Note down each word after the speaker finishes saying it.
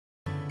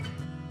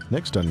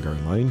Next on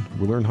Garden Line,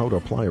 we'll learn how to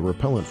apply a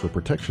repellent for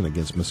protection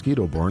against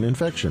mosquito-borne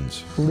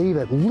infections. Leave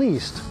at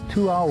least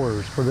 2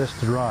 hours for this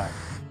to dry.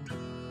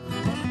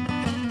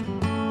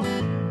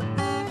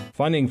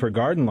 Funding for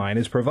Garden Line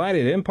is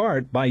provided in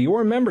part by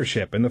your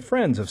membership in the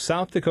Friends of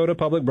South Dakota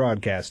Public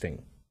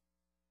Broadcasting.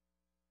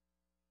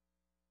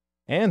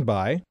 And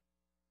by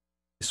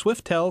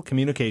Swiftel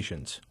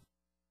Communications.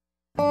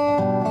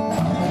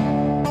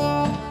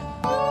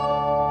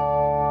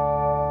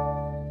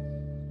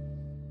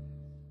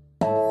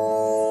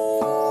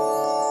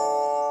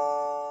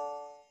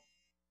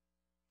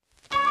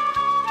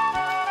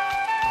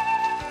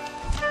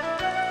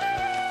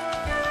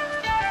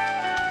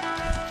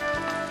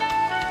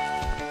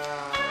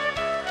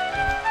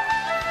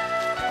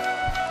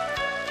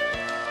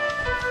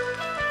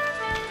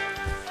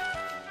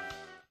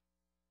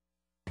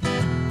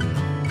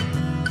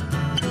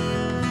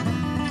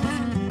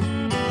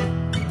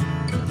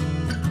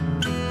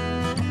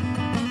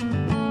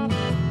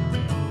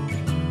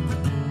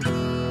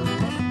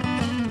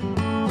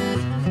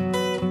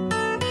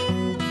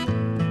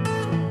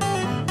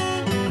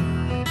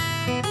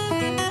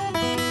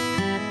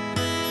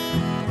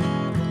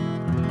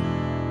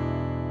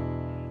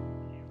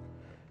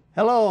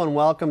 Hello and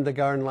welcome to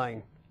Garden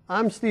Line.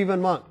 I'm Stephen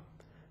Monk.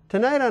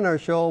 Tonight on our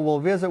show we'll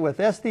visit with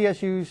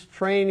SDSU's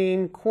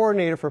training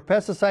coordinator for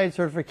pesticide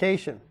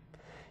certification.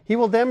 He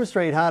will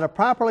demonstrate how to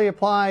properly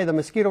apply the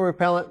mosquito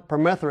repellent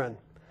permethrin.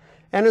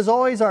 And as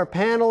always, our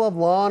panel of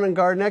lawn and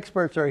garden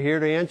experts are here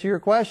to answer your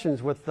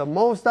questions with the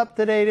most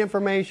up-to-date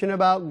information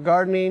about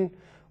gardening,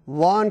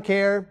 lawn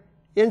care,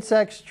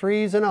 insects,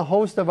 trees, and a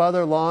host of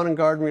other lawn and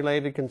garden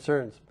related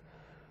concerns.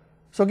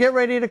 So get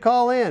ready to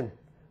call in.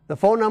 The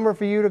phone number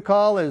for you to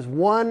call is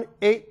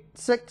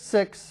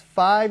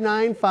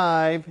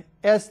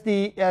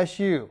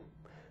 1-866-595-SDSU.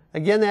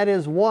 Again, that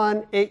is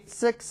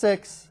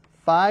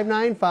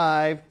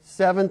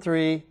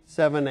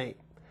 1-866-595-7378.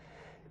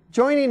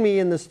 Joining me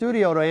in the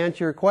studio to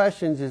answer your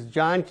questions is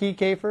John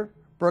Keykafer,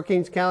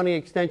 Brookings County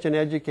Extension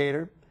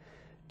Educator,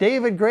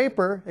 David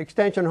Graper,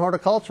 Extension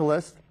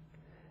Horticulturalist,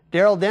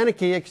 Daryl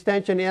Deneke,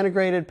 Extension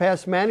Integrated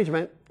Pest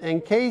Management,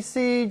 and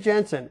Casey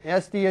Jensen,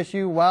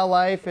 SDSU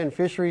Wildlife and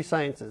Fishery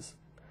Sciences.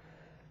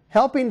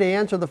 Helping to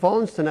answer the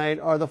phones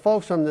tonight are the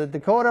folks from the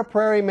Dakota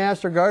Prairie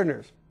Master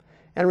Gardeners.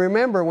 And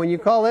remember, when you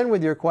call in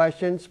with your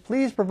questions,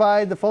 please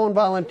provide the phone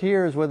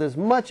volunteers with as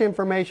much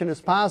information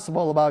as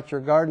possible about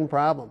your garden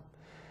problem.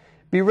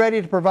 Be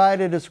ready to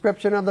provide a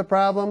description of the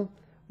problem,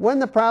 when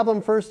the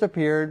problem first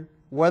appeared,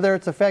 whether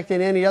it's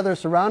affecting any other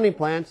surrounding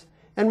plants,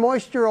 and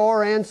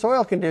moisture and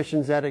soil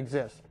conditions that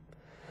exist.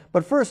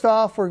 But first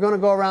off, we're going to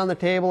go around the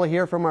table and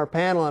hear from our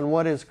panel on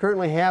what is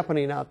currently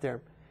happening out there.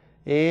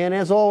 And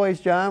as always,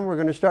 John, we're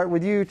going to start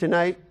with you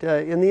tonight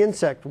in the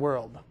insect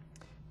world.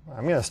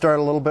 I'm going to start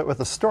a little bit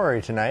with a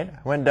story tonight. I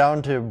went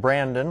down to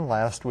Brandon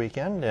last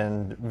weekend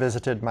and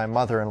visited my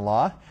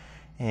mother-in-law.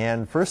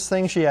 And first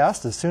thing she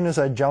asked as soon as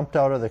I jumped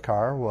out of the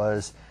car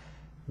was,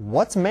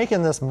 "What's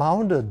making this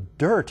mound of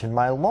dirt in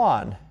my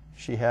lawn?"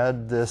 She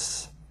had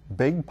this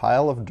big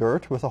pile of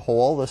dirt with a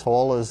hole. This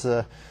hole is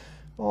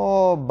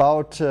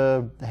about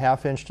a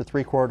 ½ inch to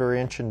 3/4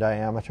 inch in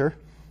diameter.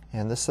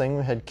 And this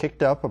thing had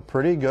kicked up a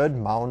pretty good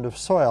mound of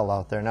soil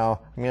out there. Now,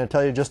 I'm going to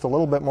tell you just a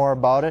little bit more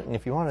about it, and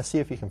if you want to see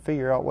if you can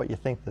figure out what you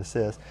think this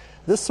is.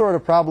 This sort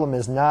of problem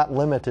is not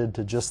limited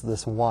to just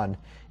this one.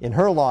 In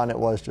her lawn, it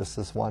was just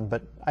this one,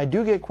 but I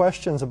do get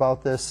questions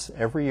about this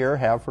every year,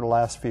 have for the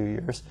last few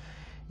years.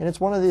 And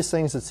it's one of these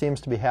things that seems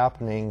to be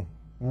happening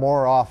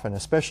more often,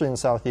 especially in the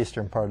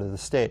southeastern part of the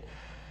state.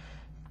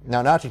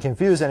 Now, not to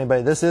confuse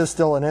anybody, this is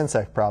still an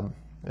insect problem.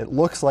 It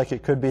looks like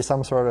it could be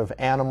some sort of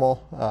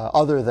animal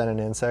other than an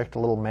insect, a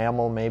little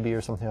mammal maybe or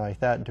something like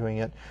that doing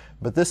it.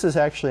 But this is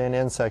actually an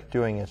insect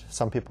doing it.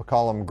 Some people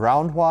call them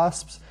ground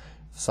wasps.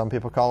 Some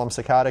people call them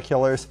cicada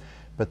killers.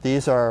 But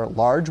these are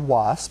large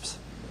wasps,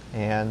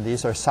 and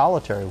these are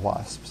solitary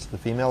wasps. The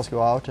females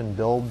go out and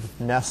build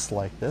nests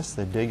like this.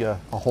 They dig a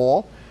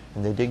hole,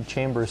 and they dig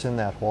chambers in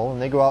that hole,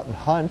 and they go out and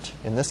hunt,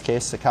 in this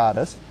case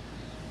cicadas.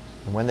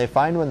 And when they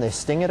find one, they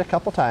sting it a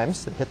couple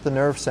times, they hit the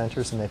nerve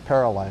centers, and they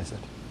paralyze it.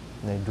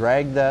 And they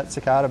drag that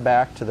cicada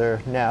back to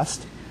their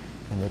nest,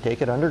 and they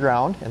take it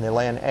underground, and they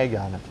lay an egg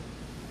on it.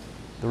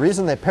 The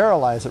reason they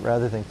paralyze it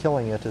rather than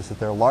killing it is that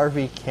their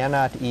larvae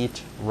cannot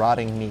eat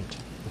rotting meat.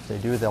 If they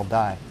do, they'll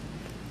die.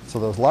 So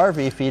those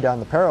larvae feed on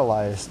the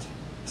paralyzed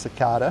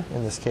cicada,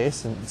 in this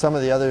case, and some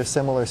of the other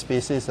similar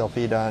species, they'll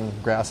feed on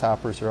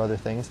grasshoppers or other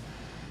things.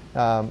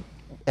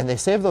 And they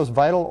save those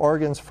vital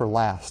organs for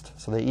last.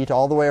 So they eat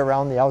all the way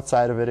around the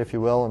outside of it, if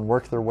you will, and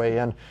work their way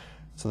in.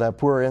 So that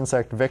poor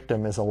insect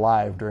victim is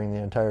alive during the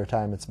entire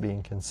time it's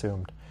being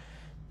consumed.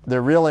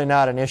 They're really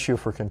not an issue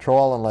for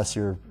control unless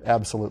you're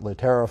absolutely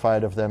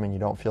terrified of them and you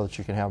don't feel that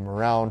you can have them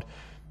around.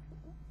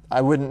 I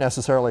wouldn't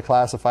necessarily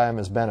classify them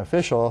as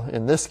beneficial.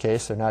 In this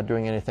case, they're not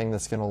doing anything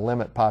that's going to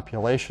limit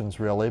populations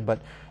really, but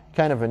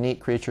kind of a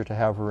neat creature to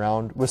have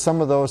around. With some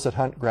of those that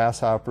hunt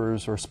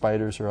grasshoppers or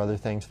spiders or other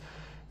things,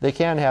 they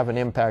can have an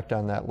impact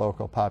on that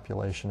local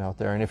population out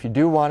there. And if you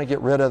do want to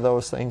get rid of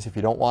those things, if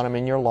you don't want them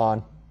in your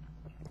lawn,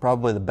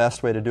 probably the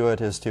best way to do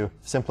it is to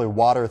simply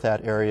water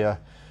that area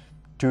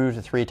 2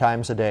 to 3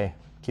 times a day.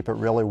 Keep it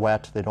really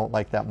wet. They don't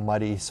like that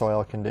muddy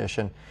soil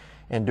condition,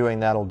 and doing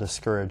that will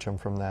discourage them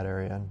from that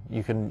area. And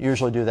you can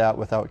usually do that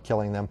without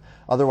killing them.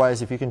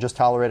 Otherwise, if you can just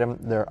tolerate them,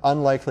 they're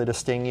unlikely to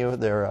sting you.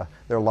 They're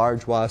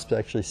large wasps.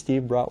 Actually,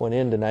 Steve brought one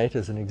in tonight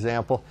as an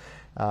example.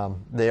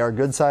 They are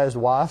good-sized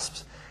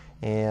wasps,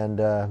 and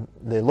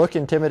they look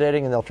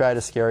intimidating and they'll try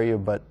to scare you,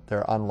 but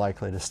they're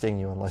unlikely to sting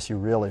you unless you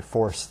really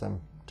force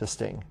them to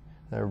sting.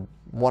 They're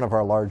one of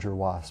our larger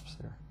wasps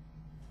there.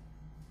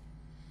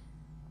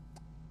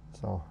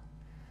 So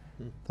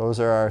those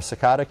are our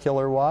cicada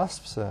killer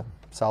wasps,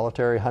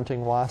 solitary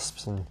hunting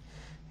wasps, and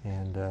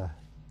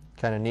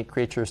kind of neat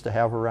creatures to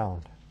have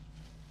around.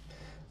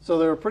 So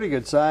they're a pretty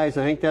good size.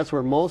 I think that's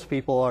where most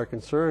people are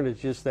concerned.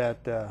 It's just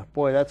that,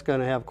 boy, that's going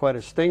to have quite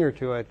a stinger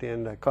to it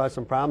and cause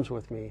some problems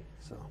with me.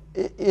 So.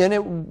 And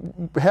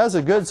it has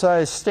a good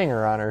sized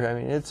stinger on her. I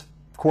mean, it's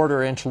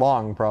 1/4 inch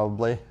long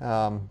probably,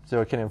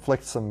 so it can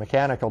inflict some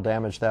mechanical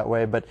damage that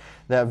way, but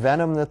that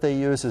venom that they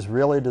use is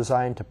really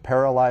designed to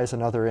paralyze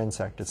another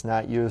insect. It's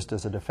not used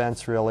as a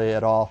defense really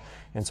at all,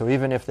 and so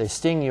even if they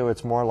sting you,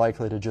 it's more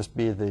likely to just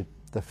be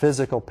the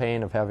physical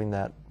pain of having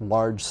that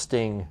large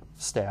sting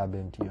stab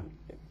into you.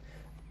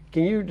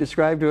 Can you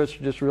describe to us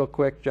just real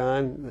quick,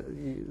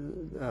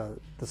 John,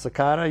 the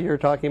cicada you're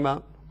talking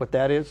about? What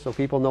that is, so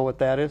people know what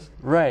that is?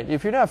 Right.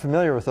 If you're not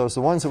familiar with those,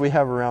 the ones that we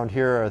have around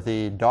here are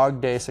the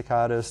dog day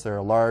cicadas. They're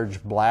a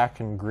large black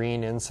and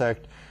green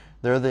insect.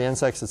 They're the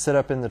insects that sit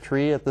up in the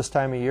tree at this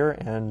time of year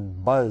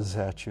and buzz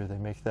at you. They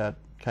make that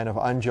kind of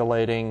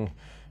undulating,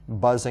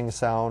 buzzing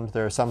sound.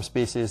 There are some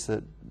species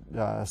that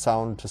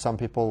sound to some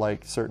people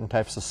like certain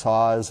types of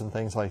saws and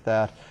things like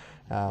that.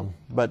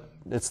 But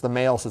it's the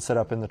males that sit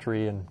up in the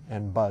tree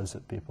and buzz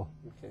at people.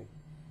 Okay.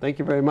 Thank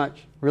you very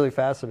much. Really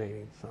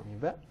fascinating. So. You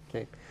bet.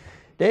 Okay.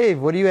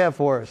 Dave, what do you have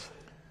for us?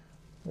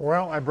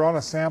 Well, I brought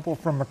a sample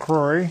from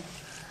McCrory.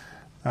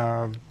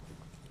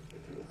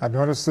 I've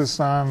noticed this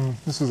on,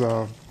 this is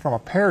from a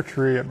pear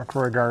tree at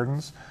McCrory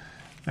Gardens,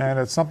 and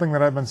it's something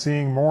that I've been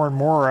seeing more and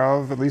more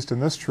of, at least in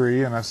this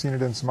tree, and I've seen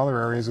it in some other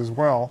areas as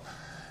well.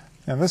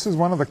 And this is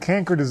one of the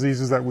canker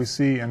diseases that we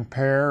see in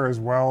pear, as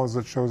well as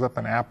it shows up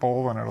in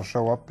apple, and it'll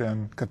show up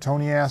in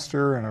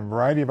cotoneaster and a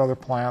variety of other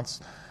plants.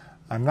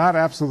 I'm not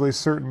absolutely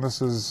certain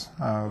this is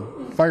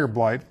fire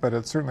blight, but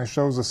it certainly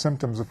shows the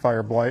symptoms of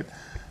fire blight.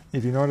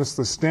 If you notice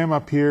the stem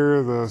up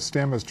here, the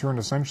stem is turned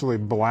essentially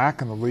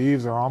black, and the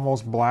leaves are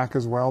almost black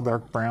as well,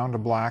 dark brown to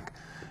black.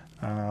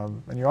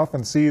 And you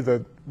often see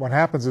that what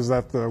happens is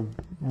that the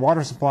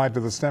water supply to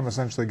the stem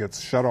essentially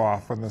gets shut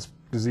off in this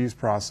disease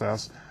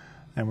process.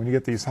 And when you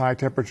get these high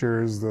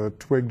temperatures, the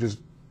twig just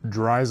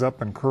dries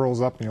up and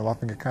curls up, and you'll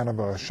often get kind of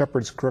a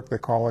shepherd's crook, they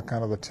call it.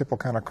 Kind of the tip will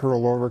kind of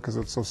curl over because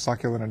it's so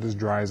succulent, it just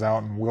dries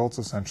out and wilts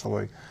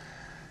essentially.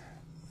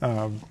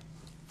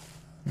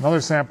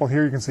 Another sample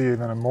here, you can see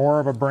even more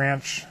of a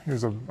branch.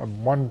 Here's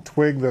one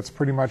twig that's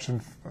pretty much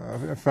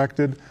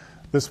affected.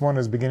 This one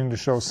is beginning to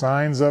show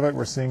signs of it.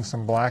 We're seeing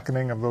some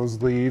blackening of those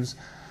leaves.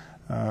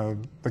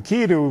 The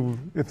key to,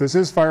 if this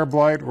is fire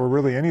blight or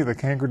really any of the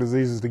canker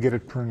disease, is to get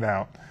it pruned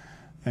out.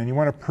 And you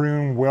want to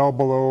prune well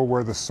below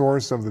where the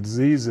source of the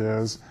disease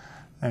is.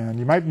 And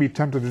you might be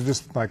tempted to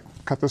just like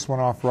cut this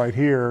one off right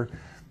here,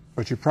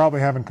 but you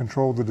probably haven't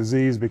controlled the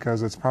disease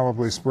because it's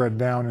probably spread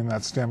down in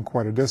that stem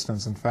quite a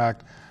distance. In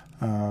fact,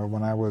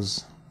 when I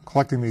was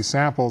collecting these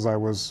samples, I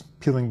was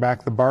peeling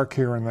back the bark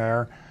here and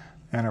there,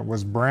 and it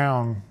was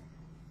brown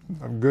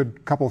a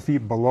good couple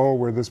feet below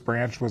where this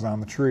branch was on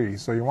the tree.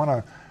 So you want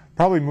to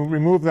probably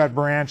remove that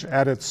branch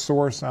at its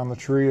source on the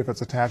tree. If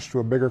it's attached to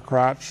a bigger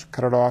crotch,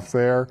 cut it off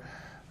there.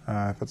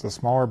 If it's a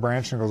smaller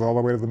branch and goes all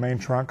the way to the main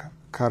trunk,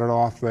 cut it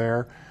off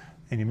there.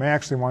 And you may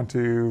actually want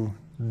to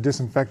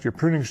disinfect your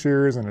pruning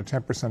shears in a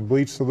 10%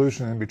 bleach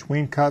solution in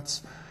between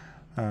cuts,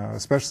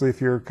 especially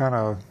if you're kind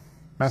of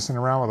messing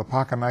around with a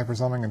pocket knife or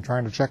something and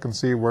trying to check and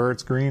see where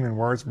it's green and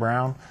where it's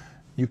brown.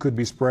 You could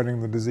be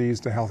spreading the disease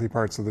to healthy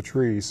parts of the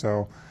tree.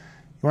 So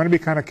you want to be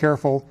kind of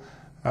careful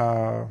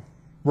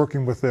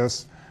working with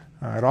this.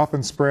 It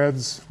often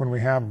spreads when we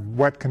have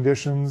wet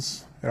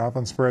conditions. It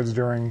often spreads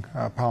during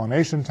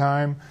pollination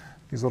time.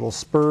 These little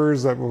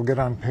spurs that we'll get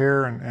on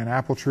pear and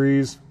apple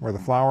trees where the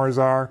flowers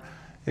are.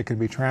 It can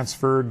be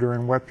transferred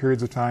during wet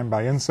periods of time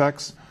by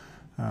insects.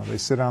 They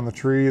sit on the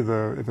tree.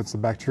 If it's a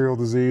bacterial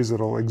disease,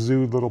 it'll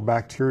exude little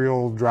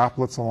bacterial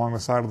droplets along the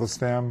side of the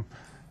stem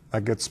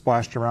that gets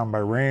splashed around by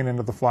rain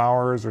into the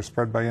flowers or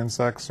spread by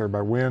insects or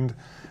by wind.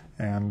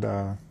 And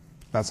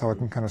that's how it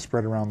can kind of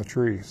spread around the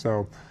tree.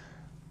 So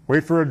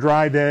wait for a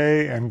dry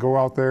day and go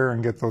out there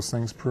and get those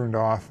things pruned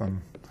off, and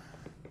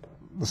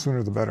the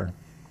sooner the better.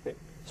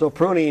 So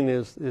pruning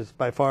is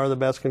by far the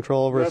best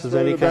control versus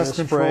any kind of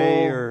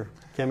spray or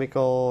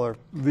chemical? Or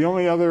the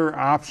only other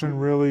option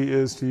really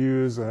is to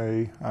use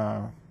an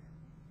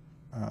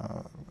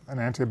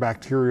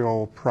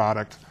antibacterial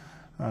product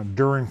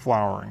during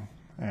flowering.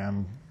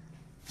 And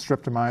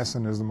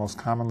Streptomycin is the most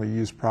commonly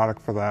used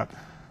product for that,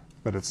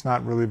 but it's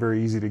not really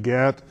very easy to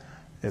get.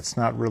 It's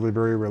not really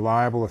very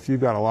reliable. If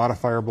you've got a lot of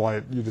fire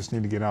blight, you just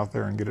need to get out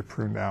there and get it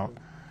pruned out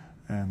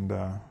and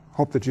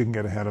hope that you can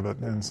get ahead of it.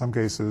 And in some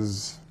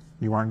cases,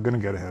 you aren't going to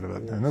get ahead of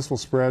it. And this will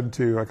spread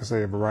to, like I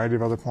say, a variety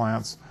of other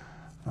plants.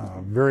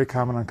 Very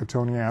common on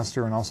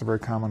cotoneaster and also very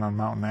common on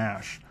mountain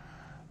ash.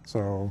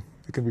 So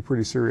it can be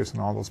pretty serious in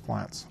all those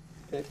plants.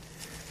 Okay.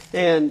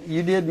 And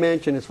you did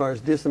mention as far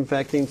as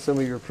disinfecting some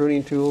of your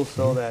pruning tools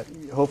so that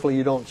hopefully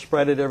you don't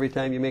spread it every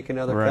time you make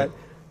another cut.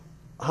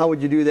 How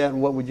would you do that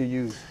and what would you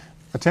use?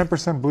 A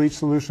 10% bleach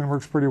solution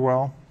works pretty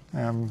well.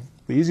 And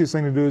the easiest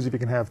thing to do is if you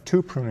can have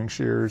 2 pruning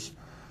shears.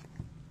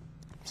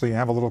 So you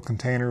have a little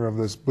container of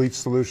this bleach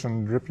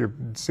solution,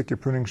 stick your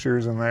pruning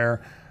shears in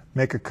there,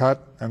 make a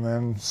cut, and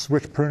then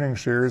switch pruning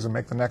shears and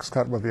make the next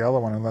cut with the other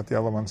one and let the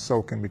other one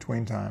soak in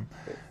between time.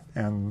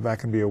 And that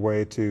can be a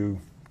way to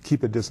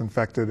keep it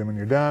disinfected, and when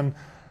you're done,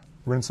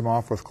 rinse them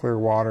off with clear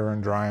water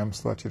and dry them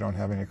so that you don't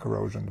have any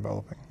corrosion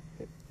developing.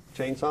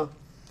 Chainsaw?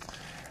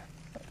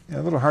 Yeah,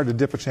 a little hard to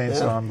dip a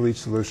chainsaw in bleach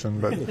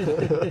solution, but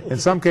in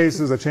some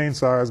cases a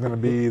chainsaw is going to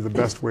be the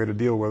best way to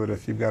deal with it.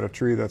 If you've got a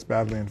tree that's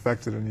badly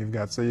infected and you've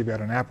got, say you've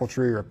got an apple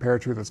tree or a pear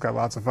tree that's got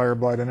lots of fire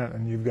blight in it,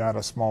 and you've got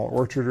a small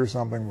orchard or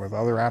something with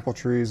other apple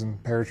trees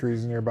and pear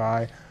trees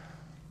nearby,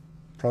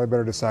 probably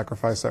better to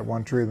sacrifice that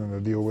one tree than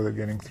to deal with it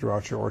getting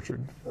throughout your orchard.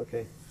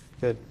 Okay,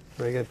 good.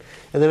 Very good.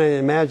 And then I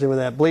imagine with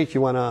that bleach,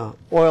 you want to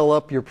oil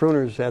up your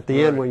pruners at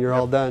the end when you're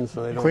all done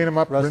so they don't clean them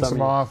up, rust rinse on them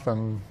you. off,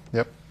 and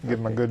give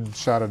them a good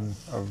shot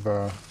of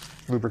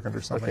lubricant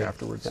or something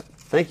afterwards. Yeah.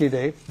 Thank you,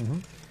 Dave.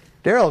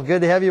 Daryl,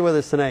 good to have you with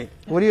us tonight.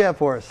 What do you have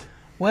for us?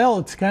 Well,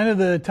 it's kind of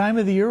the time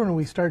of the year when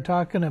we start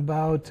talking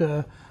about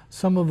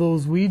some of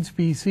those weed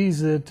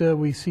species that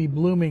we see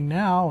blooming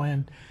now,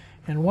 and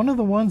one of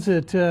the ones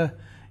that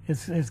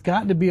has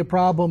gotten to be a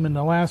problem in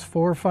the last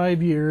 4 or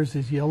 5 years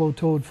is yellow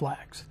toad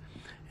flax.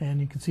 And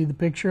you can see the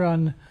picture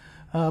on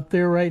up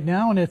there right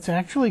now, and it's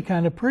actually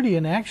kind of pretty.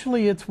 And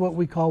actually, it's what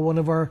we call one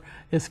of our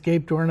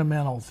escaped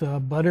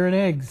ornamentals, butter and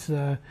eggs.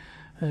 You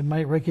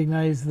might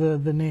recognize the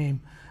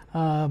name,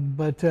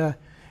 but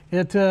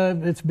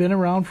it's been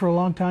around for a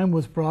long time.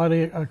 Was brought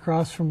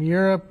across from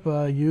Europe,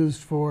 used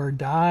for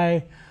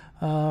dye,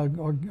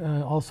 or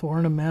also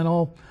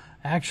ornamental.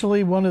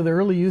 Actually, one of the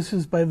early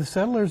uses by the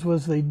settlers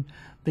was they'd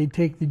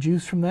take the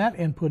juice from that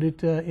and put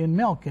it in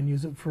milk and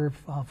use it for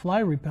fly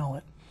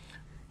repellent.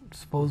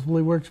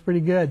 Supposedly works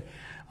pretty good.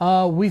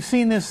 We've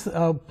seen this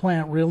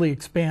plant really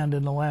expand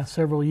in the last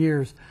several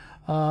years,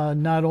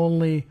 not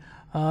only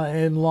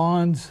in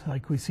lawns,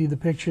 like we see the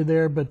picture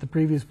there, but the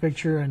previous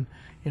picture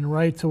in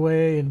rights of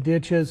way, in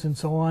ditches and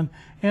so on,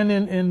 and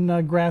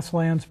in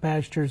grasslands,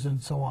 pastures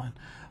and so on.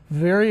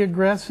 Very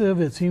aggressive.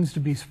 It seems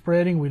to be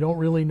spreading. We don't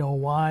really know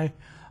why.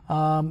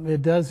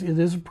 It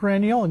is a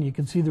perennial, and you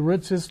can see the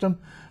root system.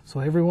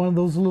 So every one of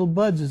those little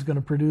buds is going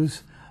to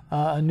produce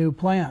a new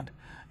plant.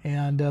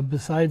 And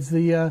besides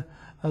the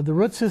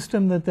root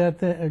system,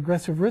 the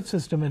aggressive root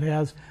system it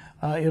has,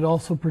 it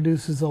also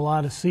produces a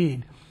lot of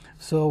seed.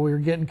 So we're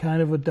getting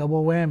kind of a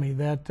double whammy.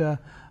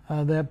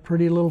 That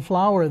pretty little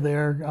flower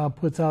there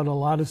puts out a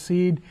lot of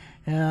seed,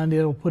 and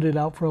it'll put it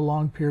out for a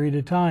long period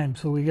of time.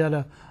 So we got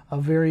a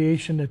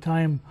variation of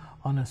time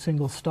on a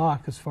single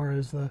stalk as far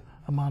as the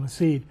amount of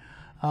seed.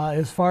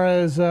 As far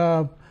as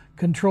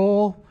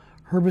control,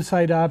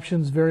 herbicide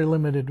options, very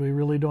limited. We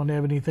really don't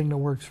have anything that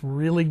works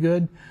really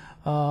good.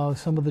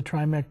 Some of the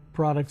Trimec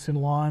products in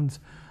lawns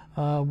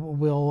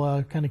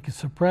will kind of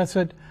suppress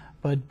it,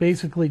 but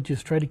basically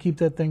just try to keep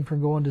that thing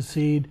from going to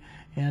seed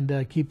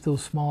and keep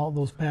those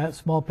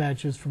small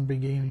patches from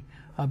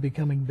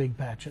becoming big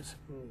patches.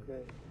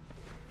 Okay.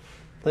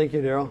 Thank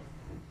you, Daryl.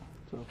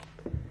 So,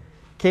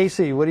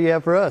 Casey, what do you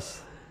have for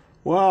us?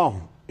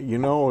 Well, you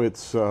know,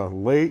 it's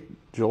late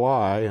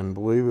July, and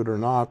believe it or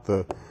not,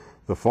 the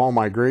fall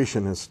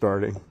migration is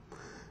starting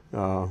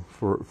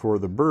for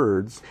the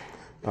birds.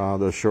 Some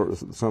of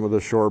the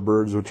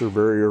shorebirds, which are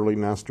very early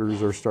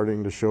nesters, are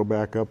starting to show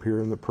back up here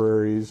in the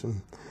prairies and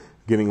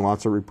getting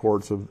lots of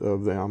reports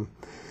of them.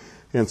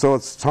 And so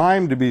it's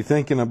time to be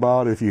thinking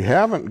about, if you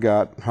haven't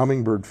got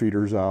hummingbird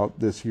feeders out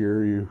this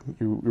year, you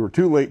were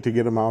too late to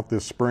get them out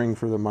this spring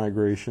for the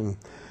migration.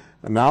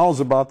 Now is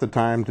about the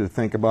time to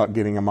think about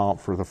getting them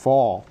out for the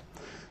fall.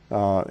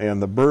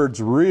 And the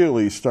birds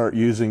really start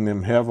using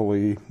them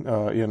heavily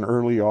in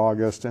early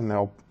August, and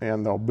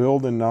they'll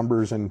build in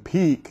numbers and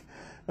peak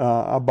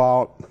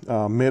about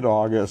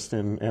mid-August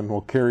and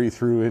will carry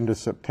through into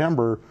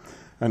September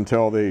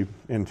until they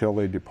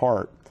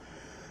depart.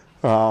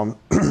 And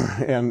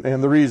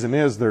the reason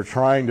is they're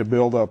trying to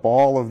build up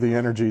all of the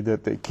energy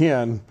that they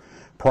can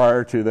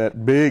prior to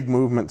that big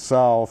movement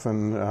south,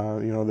 and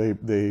you know,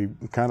 they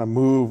kind of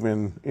move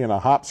in a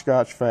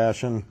hopscotch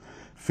fashion,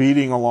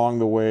 feeding along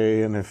the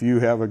way, and if you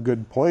have a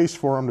good place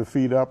for them to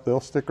feed up, they'll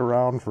stick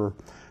around for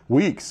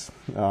weeks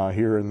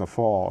here in the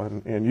fall.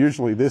 And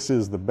usually this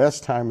is the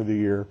best time of the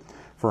year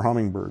for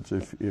hummingbirds.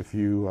 If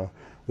you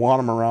want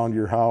them around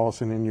your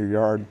house and in your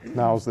yard,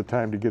 now's the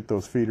time to get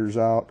those feeders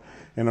out.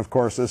 And of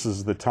course, this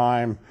is the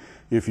time,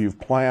 if you've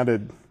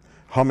planted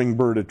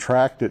hummingbird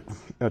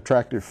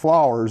attractive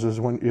flowers,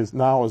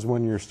 now is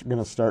when you're going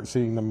to start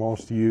seeing the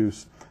most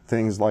use.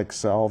 Things like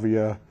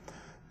salvia,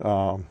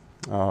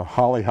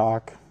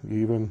 hollyhock,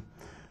 even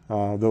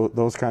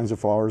those kinds of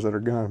flowers that are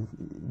going to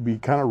be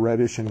kind of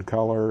reddish in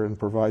color and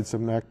provide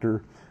some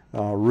nectar,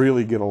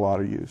 really get a lot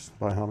of use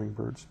by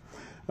hummingbirds.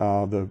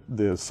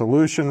 The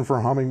solution for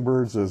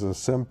hummingbirds is a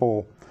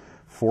simple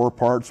 4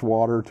 parts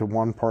water to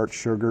 1 part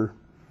sugar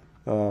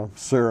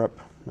syrup.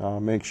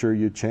 Make sure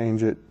you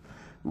change it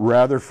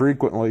rather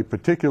frequently,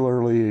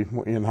 particularly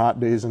in hot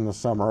days in the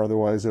summer,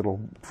 otherwise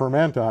it'll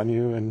ferment on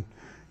you and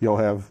you'll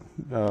have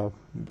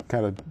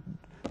kind of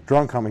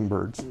drunk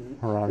hummingbirds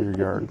around your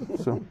yard.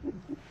 So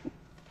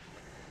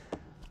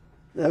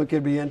that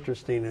could be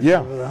interesting.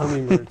 Yeah. With a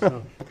hummingbird.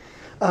 So.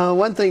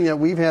 One thing that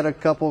we've had a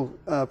couple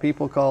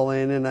people call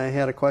in, and I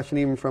had a question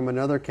even from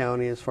another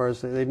county as far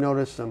as they've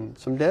noticed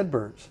some dead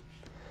birds.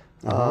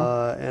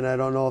 And I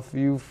don't know if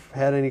you've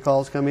had any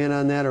calls come in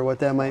on that or what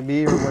that might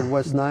be, or would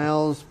West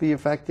Niles be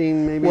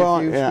affecting maybe a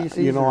few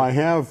species? You know, I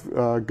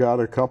have got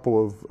a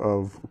couple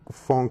of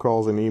phone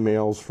calls and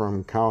emails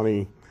from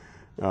county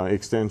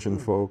extension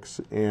folks,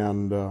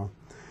 and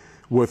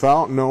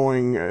without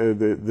knowing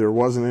there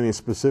wasn't any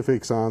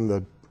specifics on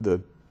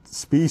the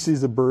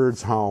species of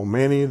birds, how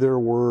many there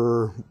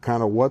were,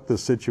 kind of what the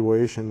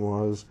situation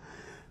was,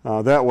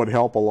 that would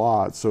help a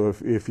lot. So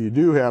if you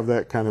do have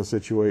that kind of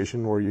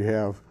situation where you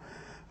have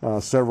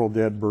several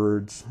dead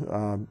birds,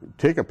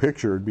 take a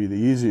picture. It'd be the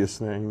easiest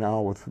thing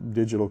now with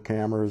digital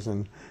cameras,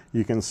 and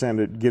you can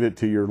get it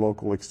to your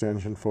local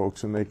extension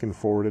folks, and they can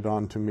forward it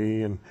on to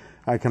me, and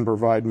I can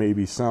provide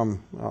maybe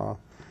some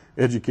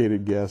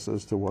educated guess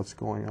as to what's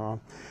going on.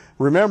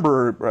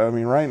 Remember, I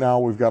mean, right now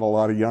we've got a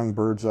lot of young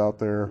birds out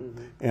there,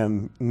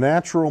 and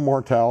natural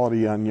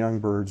mortality on young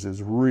birds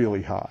is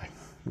really high,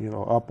 you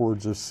know,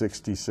 upwards of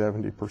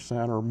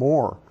 60–70% or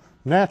more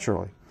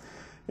naturally.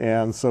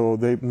 And so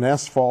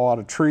nests fall out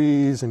of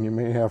trees, and you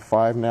may have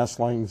 5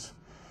 nestlings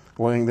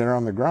laying there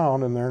on the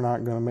ground, and they're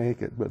not going to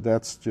make it. But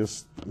that's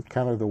just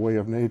kind of the way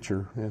of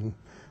nature, and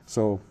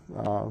so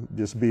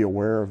just be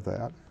aware of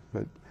that.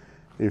 But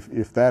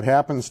if that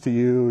happens to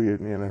you,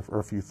 or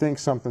if you think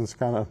something's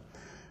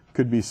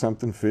could be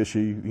something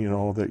fishy, you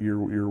know, that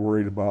you're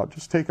worried about,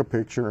 just take a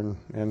picture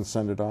and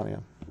send it on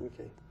in.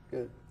 Okay,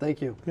 good. Thank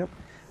you. Yep.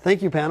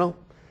 Thank you, panel.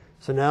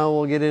 So now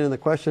we'll get into the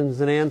questions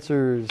and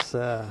answers.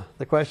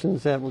 The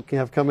questions that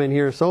have come in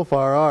here so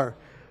far are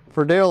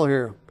for Daryl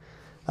here.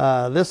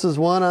 This is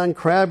one on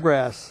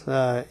crabgrass.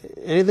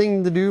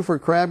 Anything to do for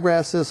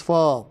crabgrass this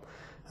fall?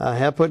 I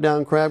have put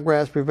down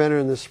crabgrass preventer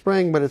in the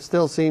spring, but it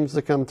still seems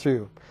to come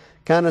through.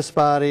 Kind of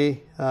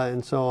spotty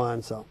and so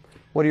on. So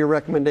what are your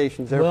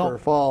recommendations there for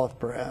fall,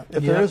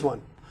 if there is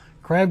one?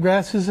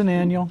 Crabgrass is an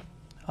annual.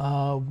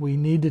 We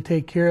need to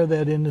take care of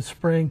that in the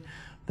spring.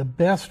 The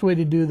best way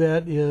to do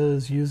that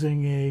is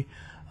using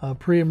a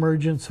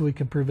pre-emergent so we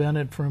can prevent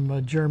it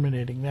from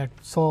germinating. That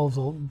solves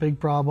a big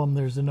problem.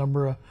 There's a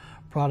number of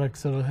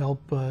products that will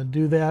help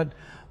do that.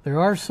 There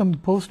are some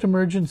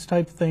post-emergence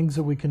type things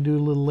that we can do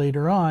a little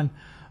later on,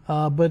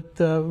 but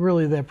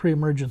really that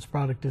pre-emergence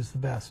product is the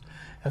best.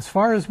 As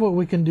far as what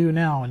we can do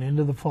now and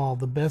into the fall,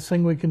 the best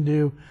thing we can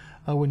do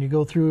when you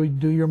go through,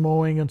 do your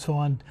mowing and so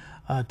on,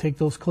 take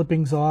those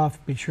clippings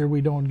off, be sure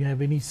we don't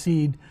have any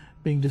seed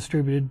being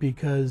distributed,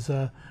 because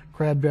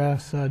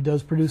crabgrass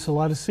does produce a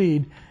lot of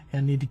seed,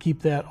 and need to keep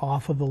that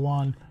off of the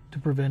lawn to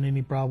prevent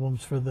any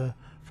problems for the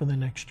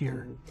next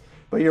year.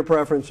 But your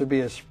preference would be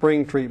a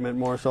spring treatment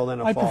more so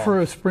than a fall? I prefer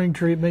a spring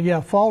treatment.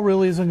 Yeah, fall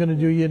really isn't going to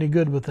do you any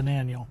good with an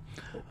annual.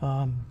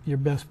 Your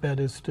best bet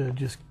is to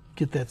just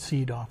get that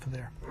seed off of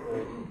there.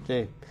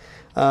 Okay.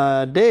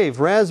 Dave,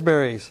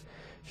 raspberries.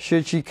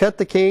 Should she cut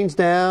the canes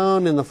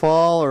down in the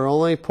fall or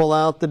only pull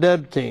out the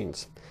dead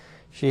canes?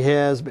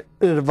 She's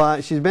been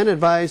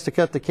advised to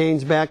cut the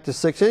canes back to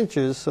 6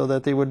 inches so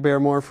that they would bear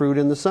more fruit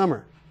in the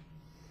summer.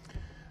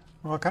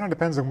 Well, it kind of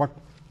depends on what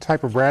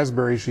type of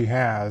raspberry she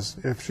has.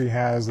 If she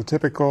has the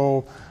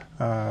typical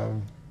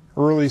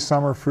early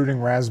summer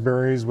fruiting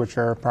raspberries, which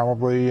are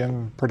probably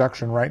in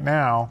production right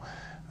now,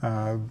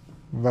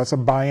 that's a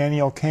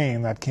biennial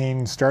cane. That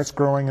cane starts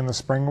growing in the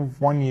spring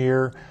of one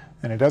year,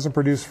 and it doesn't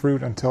produce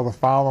fruit until the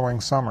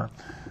following summer.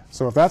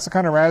 So if that's the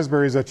kind of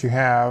raspberries that you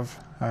have,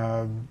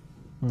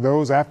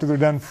 those, after they're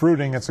done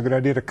fruiting, it's a good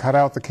idea to cut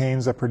out the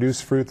canes that produce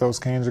fruit. Those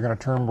canes are going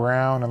to turn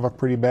brown and look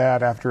pretty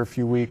bad after a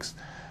few weeks.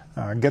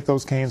 Get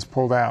those canes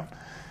pulled out.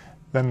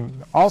 Then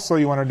also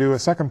you want to do a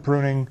second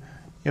pruning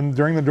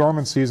during the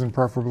dormant season,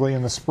 preferably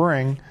in the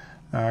spring.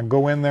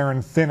 Go in there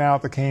and thin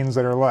out the canes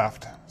that are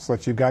left, so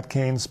that you've got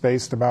canes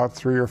spaced about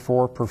 3 or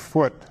 4 per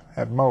foot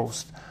at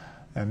most.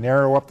 And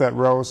narrow up that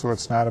row so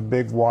it's not a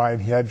big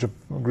wide hedge of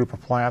group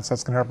of plants.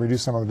 That's going to help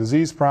reduce some of the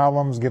disease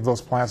problems, give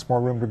those plants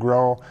more room to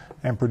grow,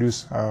 and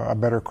produce a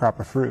better crop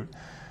of fruit.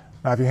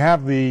 Now if you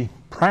have the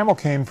primal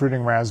cane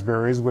fruiting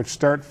raspberries, which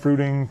start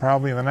fruiting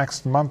probably in the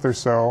next month or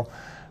so,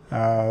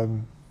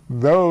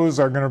 those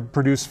are going to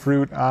produce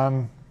fruit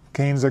on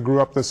canes that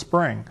grew up this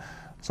spring.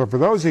 So for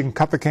those, you can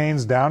cut the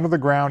canes down to the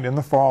ground in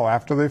the fall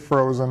after they've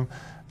frozen,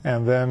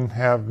 and then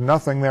have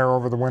nothing there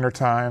over the winter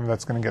time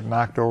that's going to get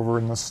knocked over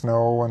in the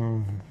snow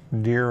and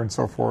deer and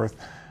so forth.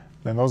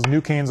 Then those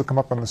new canes will come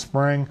up in the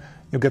spring.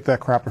 You'll get that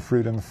crop of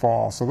fruit in the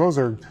fall. So those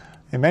are,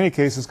 in many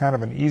cases, kind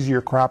of an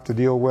easier crop to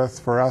deal with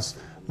for us.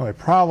 The only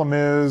problem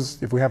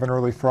is if we have an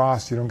early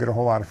frost, you don't get a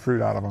whole lot of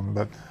fruit out of them.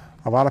 But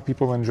a lot of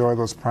people enjoy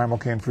those primal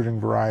cane fruiting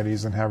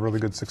varieties and have really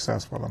good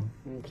success with them.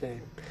 Okay.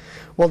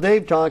 Well,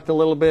 Dave talked a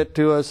little bit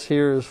to us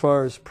here as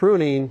far as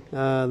pruning.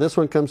 This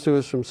one comes to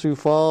us from Sioux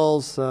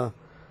Falls.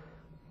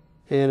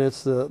 And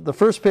it's the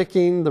first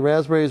picking, the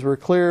raspberries were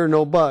clear,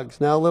 no bugs.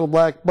 Now little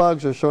black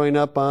bugs are showing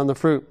up on the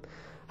fruit.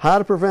 How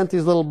to prevent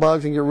these little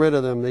bugs and get rid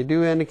of them? They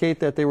do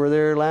indicate that they were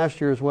there last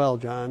year as well,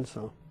 John.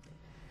 So.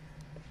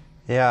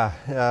 Yeah,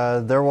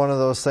 they're one of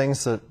those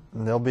things that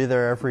they'll be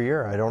there every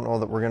year. I don't know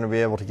that we're going to be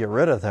able to get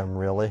rid of them,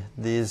 really.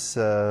 These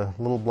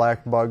little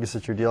black bugs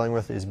that you're dealing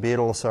with, these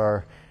beetles,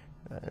 are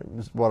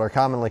what are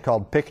commonly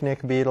called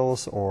picnic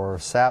beetles or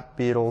sap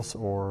beetles,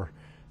 or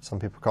some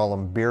people call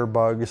them beer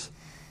bugs.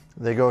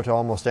 They go to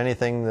almost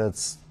anything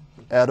that's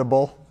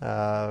edible,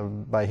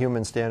 by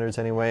human standards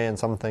anyway, and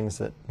some things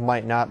that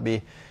might not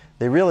be.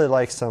 They really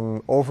like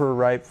some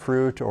overripe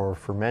fruit or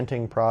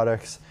fermenting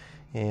products.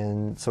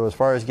 And so as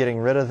far as getting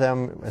rid of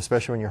them,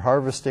 especially when you're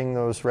harvesting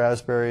those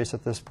raspberries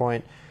at this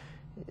point,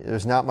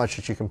 there's not much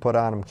that you can put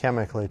on them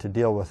chemically to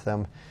deal with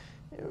them.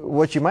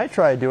 What you might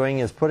try doing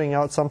is putting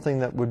out something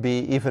that would be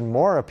even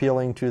more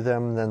appealing to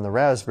them than the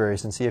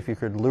raspberries, and see if you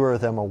could lure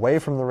them away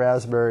from the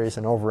raspberries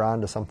and over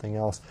onto something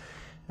else.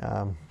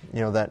 You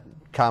know, that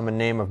common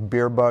name of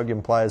beer bug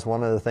implies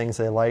one of the things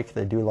they like.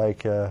 They do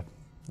like the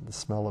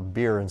smell of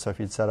beer, and so if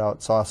you'd set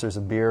out saucers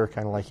of beer,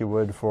 kind of like you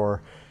would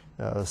for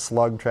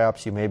slug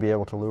traps, you may be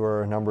able to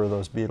lure a number of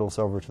those beetles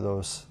over to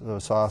those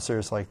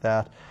saucers like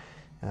that.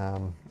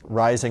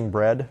 Rising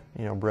bread,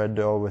 you know, bread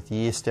dough with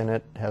yeast in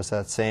it, has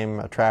that same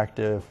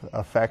attractive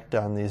effect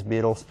on these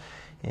beetles.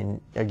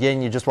 And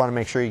again, you just want to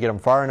make sure you get them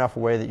far enough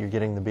away that you're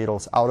getting the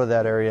beetles out of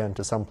that area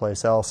into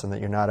someplace else, and that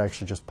you're not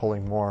actually just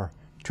pulling more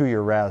to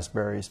your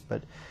raspberries.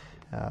 But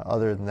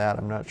other than that,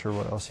 I'm not sure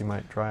what else you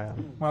might try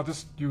on. Well,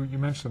 just you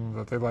mentioned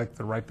that they like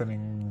the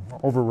ripening,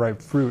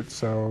 overripe fruit.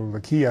 So the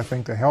key, I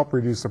think, to help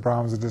reduce the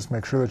problems is just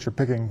make sure that you're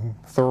picking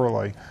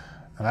thoroughly.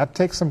 And that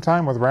takes some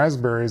time with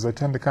raspberries. They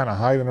tend to kind of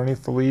hide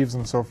underneath the leaves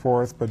and so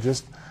forth, but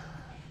just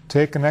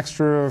take an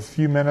extra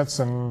few minutes,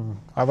 and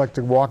I like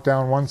to walk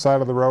down one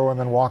side of the row and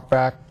then walk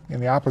back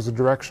in the opposite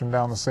direction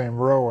down the same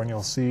row, and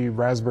you'll see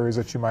raspberries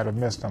that you might have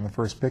missed on the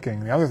first picking.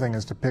 The other thing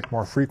is to pick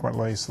more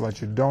frequently so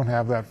that you don't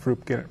have that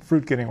fruit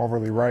getting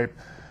overly ripe,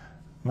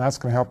 and that's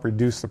going to help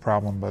reduce the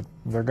problem, but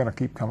they're going to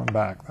keep coming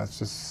back. That's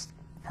just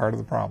part of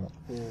the problem.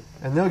 Yeah.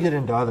 And they'll get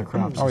into other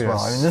crops as well.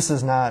 Yes. I mean, this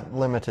is not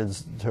limited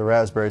to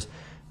raspberries.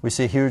 We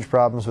see huge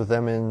problems with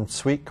them in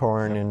sweet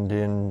corn and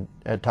in,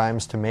 at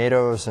times,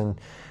 tomatoes and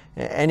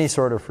any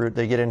sort of fruit.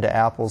 They get into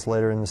apples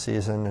later in the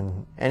season,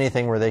 and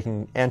anything where they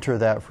can enter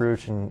that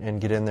fruit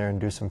and get in there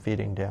and do some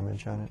feeding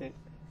damage on it. Okay.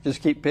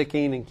 Just keep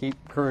picking and keep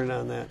current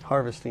on that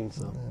harvesting.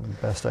 So.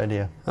 Best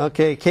idea.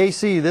 Okay,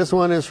 KC, this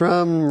one is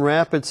from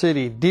Rapid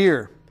City.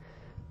 Deer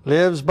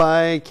lives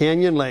by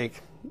Canyon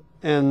Lake,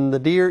 and the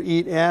deer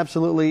eat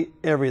absolutely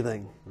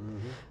everything.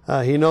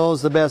 He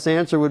knows the best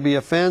answer would be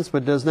a fence,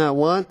 but does not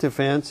want to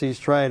fence. He's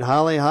tried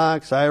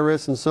hollyhocks,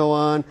 iris, and so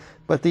on,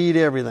 but they eat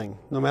everything,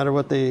 no matter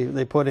what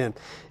they put in.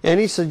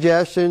 Any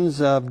suggestions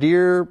of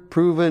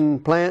deer-proven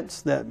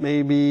plants that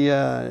maybe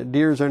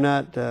deers are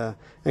not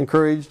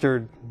encouraged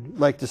or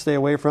like to stay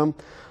away from?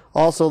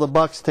 Also, the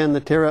bucks tend to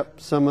tear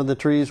up some of the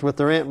trees with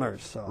their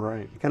antlers. So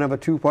right. Kind of a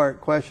two-part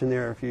question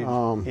there, if you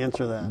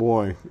answer that.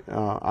 Boy,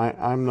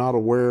 I'm not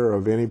aware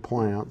of any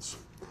plants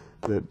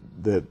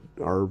that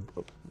are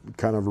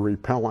kind of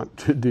repellent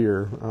to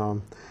deer.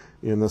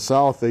 In the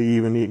south, they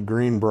even eat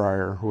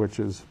greenbrier, which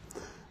is,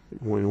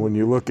 when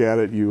you look at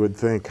it, you would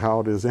think,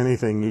 how does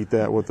anything eat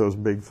that with those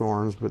big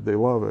thorns? But they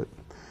love it.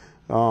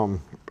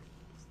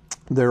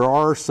 There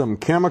are some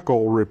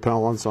chemical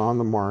repellents on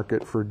the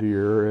market for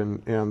deer,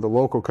 and the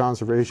local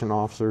conservation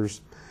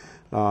officers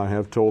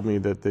have told me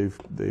that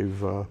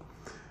they've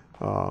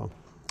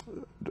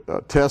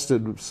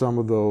tested some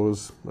of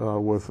those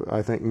with,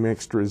 I think,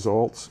 mixed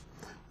results.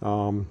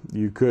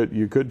 You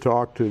could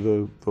talk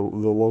to the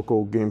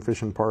local game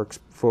fish and parks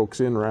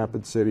folks in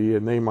Rapid City,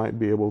 and they might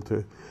be able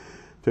to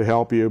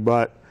help you.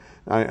 But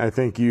I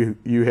think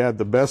you had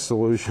the best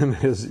solution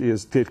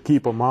is to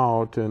keep them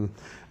out. And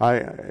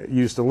I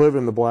used to live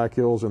in the Black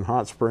Hills and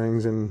Hot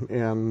Springs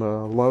and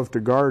loved to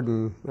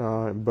garden,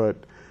 but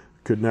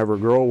could never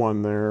grow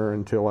one there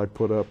until I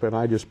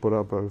just put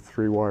up a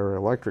 3-wire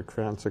electric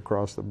fence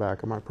across the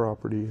back of my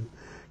property, and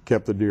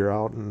kept the deer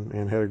out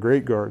and had a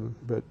great garden.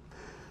 But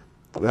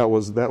that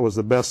was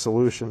the best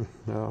solution.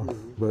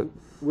 But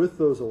with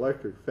those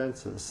electric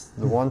fences,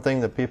 the one thing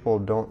that people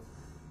don't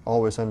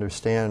always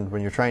understand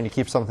when you're trying to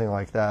keep something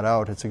like that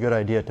out, it's a good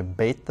idea to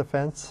bait the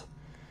fence.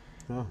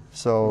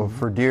 So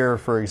for deer,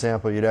 for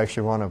example, you'd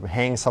actually want to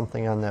hang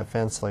something on that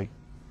fence like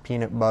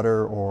peanut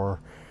butter or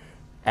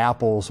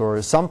apples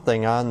or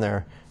something on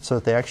there so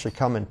that they actually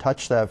come and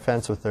touch that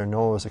fence with their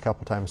nose a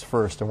couple times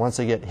first. And once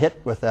they get hit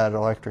with that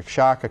electric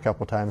shock a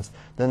couple times,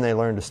 then they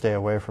learn to stay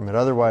away from it.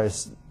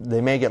 Otherwise,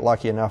 they may get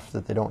lucky enough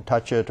that they don't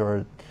touch it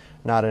or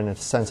not in a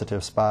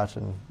sensitive spot,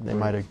 and they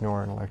might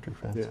ignore an electric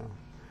fence.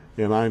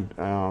 Yeah, and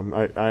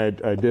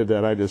I did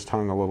that. I just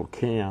hung a little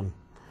can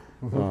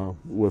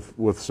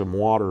with some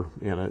water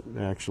in it,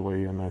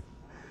 actually, and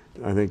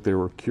I think they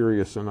were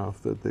curious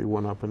enough that they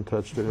went up and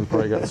touched it and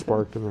probably got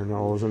sparked in their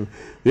nose. And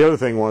the other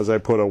thing was I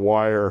put a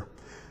wire,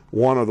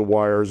 one of the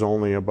wires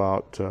only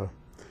about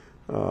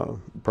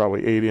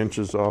probably 8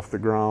 inches off the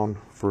ground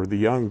for the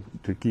young,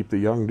 to keep the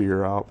young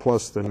deer out,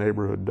 plus the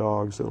neighborhood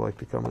dogs that like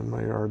to come in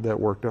my yard. That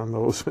worked on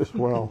those as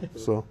well.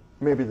 So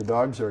maybe the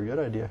dogs are a good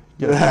idea.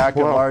 Get a pack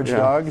of large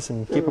dogs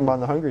and keep them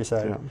on the hungry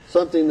side. Yeah.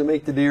 Something to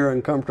make the deer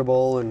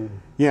uncomfortable and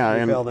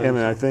repel them. And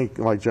I think,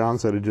 like John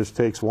said, it just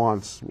takes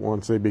once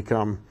they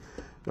become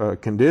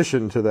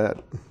conditioned to that.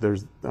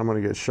 I'm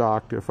going to get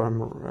shocked if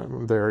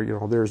I'm there. You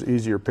know, there's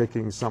easier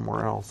pickings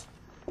somewhere else.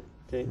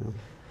 Okay.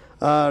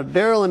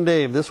 Daryl and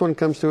Dave, this one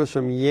comes to us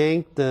from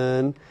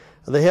Yankton.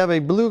 They have a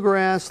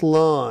bluegrass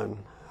lawn.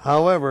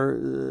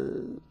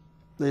 However,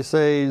 they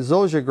say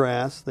zoysia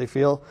grass, they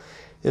feel,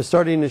 is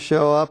starting to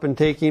show up and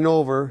taking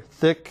over,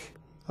 thick,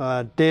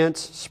 dense,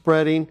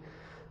 spreading.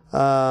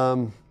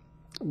 But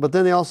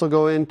then they also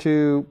go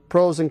into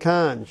pros and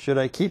cons. Should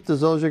I keep the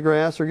zoysia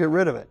grass or get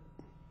rid of it?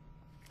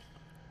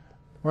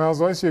 Well,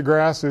 zoysia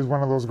grass is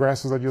one of those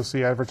grasses that you'll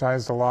see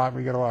advertised a lot.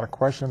 We get a lot of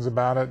questions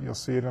about it. You'll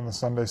see it in the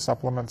Sunday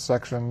supplement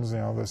sections, you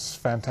know, this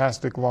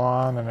fantastic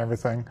lawn and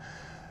everything.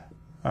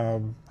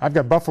 I've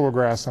got buffalo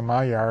grass in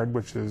my yard,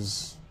 which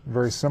is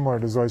very similar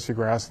to zoysia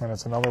grass, and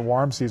it's another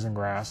warm season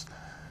grass.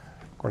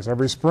 Of course,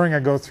 every spring I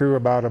go through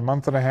about a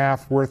month and a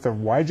half worth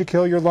of, why'd you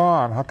kill your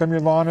lawn? How come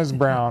your lawn is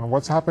brown?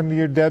 What's happened to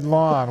your dead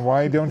lawn?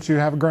 Why don't you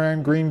have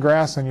green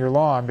grass in your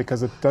lawn?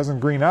 Because it doesn't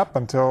green up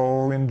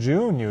until in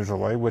June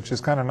usually, which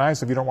is kind of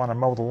nice if you don't want to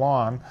mow the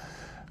lawn,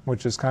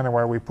 which is kind of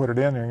why we put it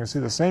in there. You can see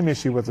the same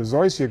issue with the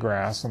zoysia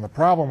grass, and the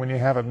problem when you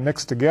have it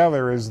mixed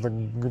together is the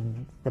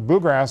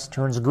bluegrass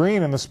turns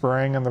green in the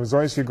spring and the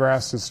zoysia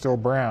grass is still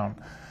brown.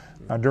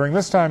 Now, during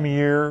this time of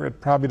year,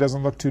 it probably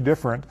doesn't look too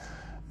different.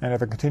 And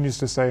if it continues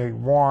to stay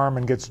warm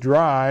and gets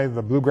dry,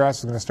 the bluegrass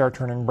is going to start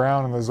turning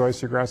brown and the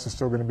zoysia grass is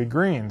still going to be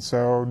green.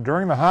 So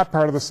during the hot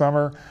part of the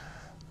summer,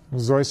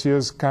 zoysia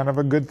is kind of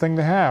a good thing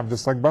to have,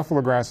 just like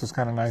buffalo grass is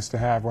kind of nice to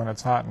have when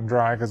it's hot and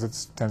dry because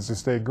it tends to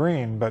stay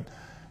green. But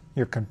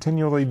you're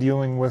continually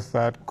dealing with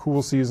that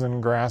cool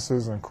season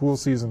grasses and cool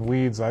season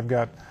weeds. I've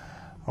got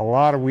a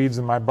lot of weeds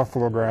in my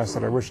buffalo grass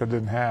that I wish I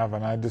didn't have,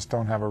 and I just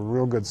don't have a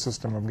real good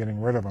system of getting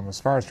rid of them. As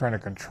far as trying to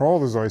control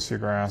the zoysia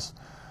grass,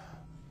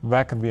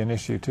 that can be an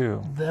issue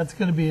too. That's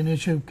going to be an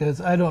issue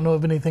because I don't know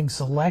of anything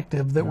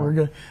selective that we're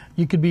going to,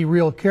 you could be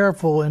real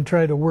careful and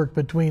try to work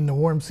between the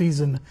warm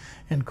season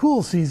and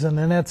cool season,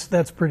 and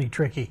that's pretty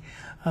tricky.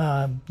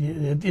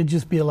 It'd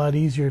just be a lot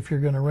easier if you're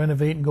going to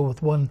renovate and go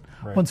with one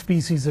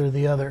species or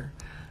the other.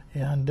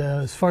 And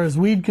as far as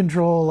weed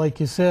control, like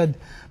you said,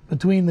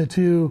 between the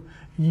two,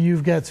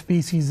 you've got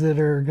species that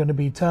are going to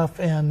be tough,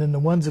 and then the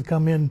ones that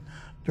come in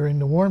during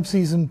the warm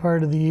season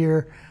part of the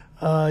year,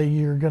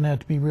 you're going to have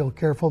to be real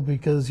careful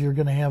because you're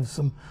going to have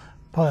some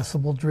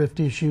possible drift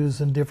issues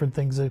and different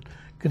things that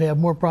could have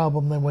more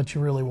problem than what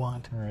you really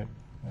want. Right.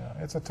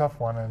 Yeah, it's a tough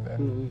one,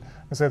 and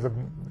I say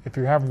if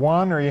you have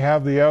one or you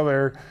have the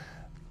other,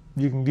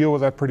 you can deal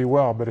with that pretty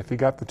well. But if you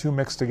got the two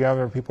mixed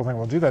together, people think,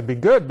 well, gee, that'd be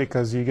good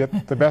because you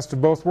get the best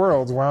of both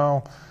worlds.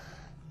 Well,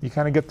 you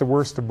kind of get the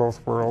worst of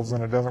both worlds,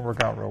 and it doesn't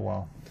work out real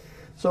well.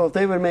 So if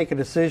they would make a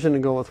decision to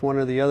go with one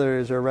or the other,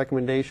 is there a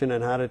recommendation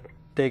on how to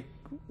take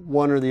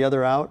one or the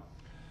other out?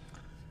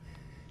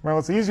 Well,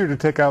 it's easier to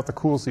take out the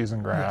cool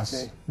season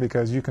grass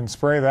because you can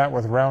spray that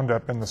with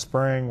Roundup in the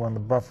spring when the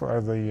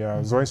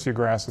zoysia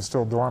grass is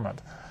still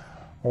dormant,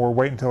 or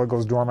wait until it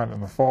goes dormant in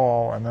the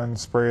fall and then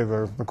spray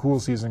the cool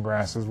season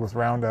grasses with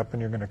Roundup,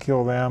 and you're going to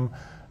kill them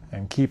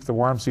and keep the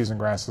warm season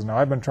grasses. Now,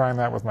 I've been trying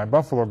that with my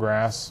buffalo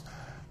grass,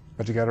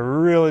 but you got to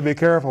really be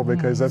careful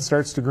because that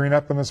starts to green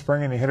up in the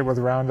spring, and you hit it with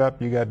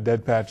Roundup, you got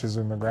dead patches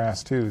in the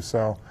grass too.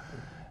 So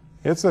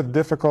it's a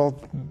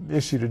difficult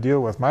issue to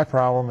deal with. My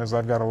problem is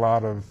I've got a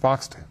lot of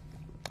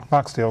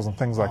foxtails and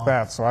things like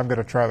that, so I've got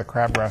to try the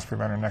crabgrass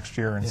preventer next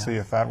year and see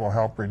if that will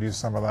help reduce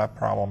some of that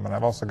problem. And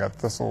I've also got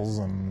thistles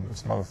and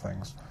some other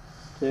things.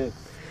 Yeah.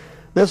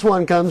 This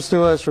one comes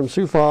to us from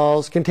Sioux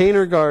Falls,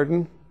 container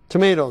garden,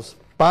 tomatoes.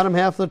 Bottom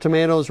half of the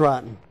tomatoes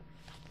rotten.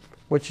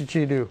 What should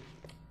she do?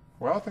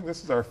 Well, I think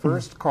this is our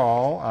first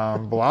call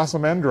on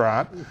blossom end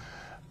rot,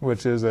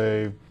 which is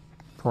a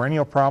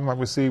perennial problem that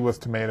we see with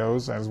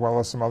tomatoes as well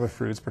as some other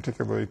fruits,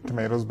 particularly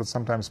tomatoes, but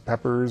sometimes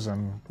peppers,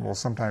 and we'll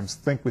sometimes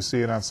think we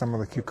see it on some of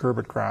the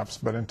cucurbit crops.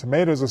 But in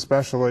tomatoes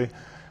especially,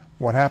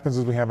 what happens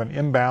is we have an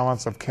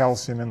imbalance of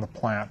calcium in the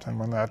plant, and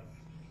when that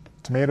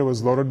tomato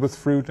is loaded with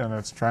fruit and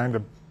it's trying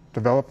to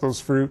develop those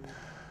fruit,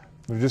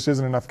 there just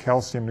isn't enough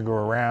calcium to go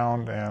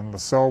around, and the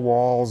cell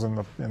walls in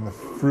the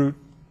fruit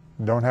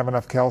don't have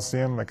enough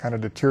calcium. They kind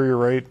of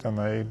deteriorate and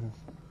they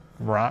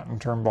rot and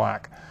turn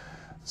black.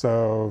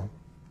 So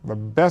the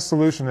best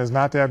solution is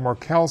not to add more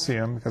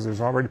calcium, because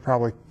there's already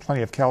probably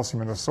plenty of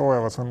calcium in the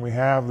soil. It's when we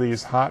have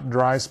these hot,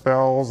 dry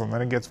spells and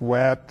then it gets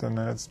wet and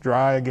then it's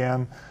dry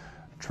again.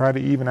 Try to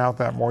even out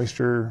that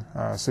moisture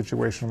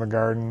situation in the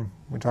garden.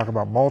 We talk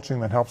about mulching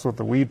that helps with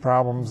the weed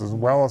problems as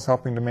well as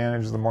helping to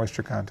manage the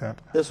moisture content.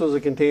 This was a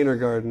container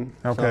garden.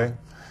 Okay.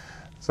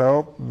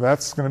 So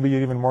that's going to be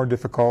even more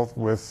difficult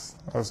with,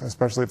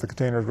 especially if the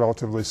container is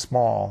relatively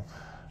small.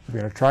 If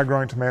you're going to try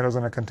growing tomatoes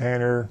in a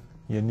container,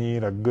 you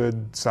need a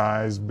good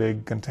sized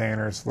big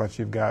container so that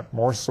you've got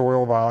more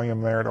soil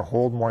volume there to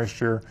hold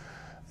moisture.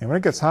 And when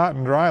it gets hot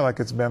and dry like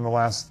it's been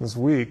this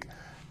week,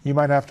 you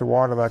might have to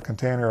water that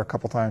container a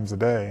couple times a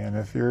day. And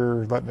if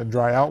you're letting it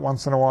dry out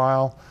once in a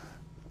while,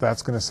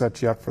 that's going to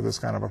set you up for this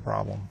kind of a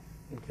problem.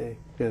 Okay,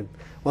 good.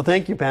 Well,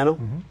 thank you, panel.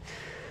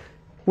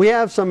 We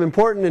have some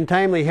important and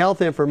timely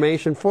health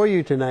information for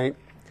you tonight.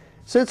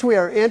 Since we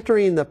are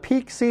entering the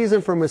peak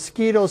season for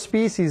mosquito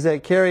species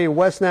that carry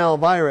West Nile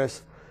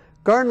virus,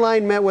 Garden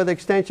Line met with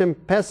Extension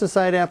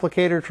pesticide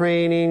applicator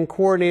training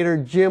coordinator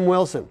Jim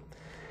Wilson.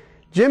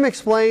 Jim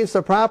explains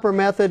the proper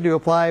method to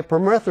apply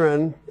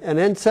permethrin, an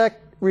insect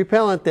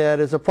repellent that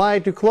is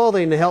applied to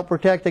clothing to help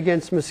protect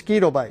against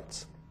mosquito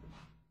bites.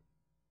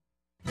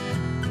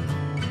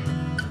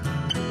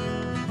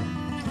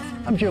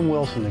 I'm Jim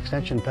Wilson,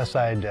 Extension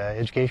Pesticide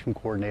Education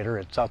Coordinator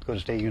at South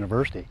Dakota State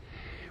University.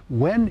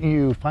 When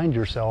you find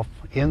yourself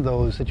in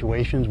those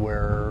situations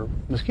where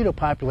mosquito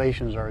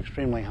populations are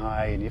extremely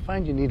high and you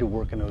find you need to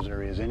work in those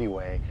areas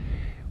anyway,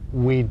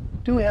 we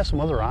do have some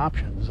other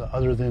options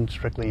other than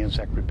strictly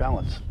insect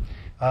repellents.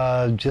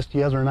 Just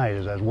the other night,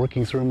 as I was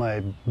working through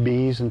my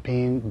peas and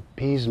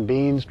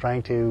beans,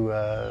 trying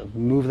to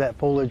move that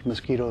foliage,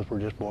 mosquitoes were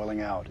just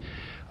boiling out.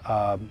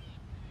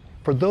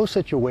 For those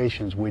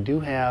situations, we do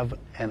have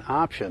an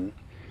option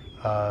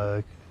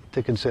to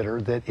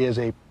consider that is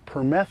a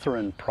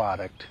permethrin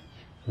product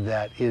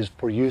that is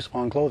for use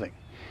on clothing.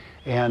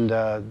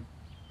 And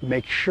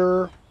make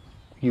sure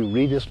you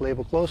read this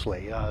label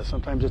closely.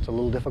 Sometimes it's a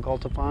little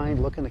difficult to find.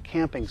 Look in the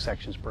camping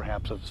sections,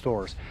 perhaps, of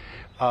stores.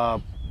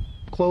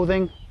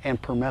 Clothing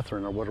and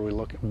permethrin are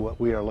what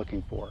we are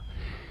looking for.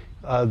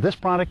 This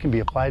product can be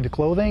applied to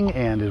clothing,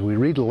 and as we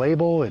read the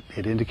label,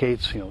 it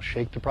indicates,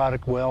 shake the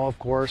product well, of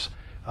course.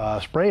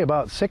 Spray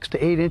about 6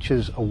 to 8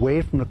 inches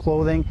away from the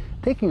clothing,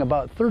 taking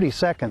about 30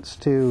 seconds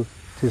to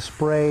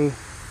spray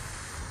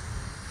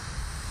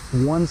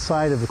one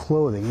side of the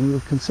clothing. And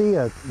you can see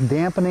a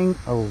dampening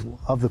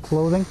of the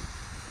clothing,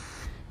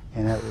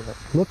 and it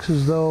looks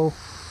as though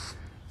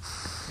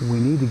we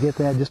need to get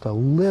that just a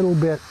little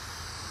bit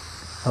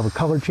of a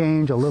color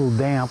change, a little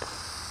damp,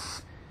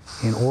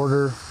 in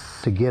order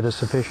to get a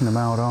sufficient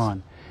amount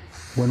on.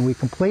 When we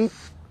complete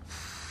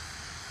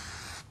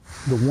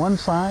the one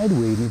side,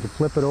 we need to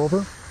flip it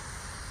over,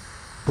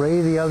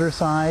 spray the other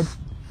side,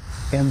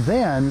 and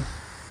then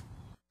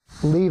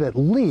leave at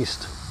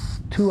least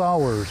 2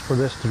 hours for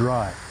this to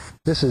dry.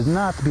 This is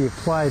not to be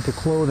applied to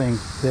clothing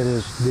that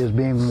is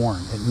being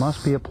worn. It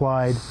must be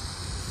applied,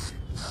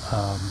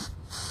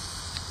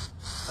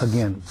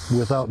 again,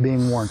 without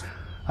being worn.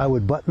 I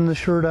would button the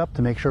shirt up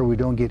to make sure we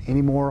don't get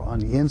any more on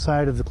the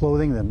inside of the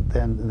clothing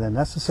than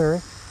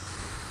necessary.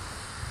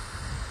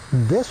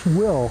 This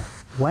will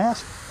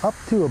last up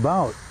to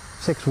about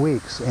 6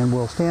 weeks and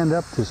will stand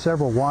up to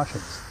several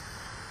washings.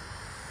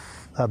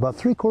 About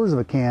 3/4 of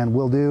a can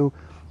will do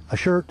a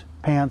shirt,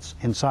 pants,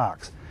 and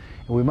socks.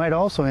 And we might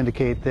also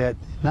indicate that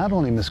not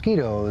only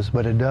mosquitoes,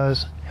 but it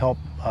does help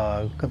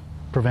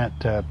prevent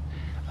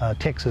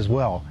ticks as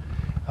well.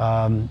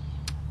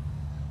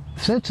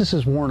 Since this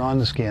is worn on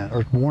the skin,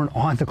 or worn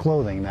on the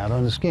clothing, not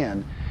on the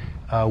skin,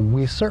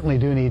 we certainly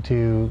do need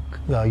to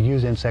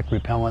use insect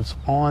repellents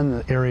on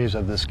the areas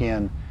of the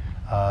skin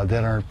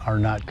that are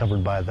not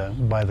covered by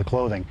the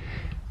clothing.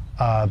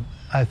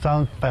 I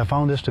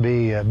found this to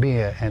be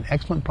an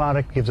excellent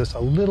product. Gives us a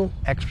little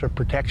extra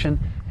protection.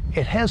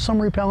 It has some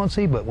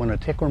repellency, but when a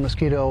tick or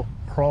mosquito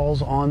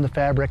crawls on the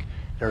fabric,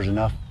 there's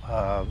enough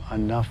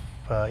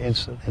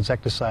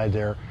insecticide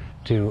there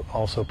to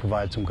also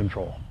provide some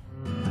control.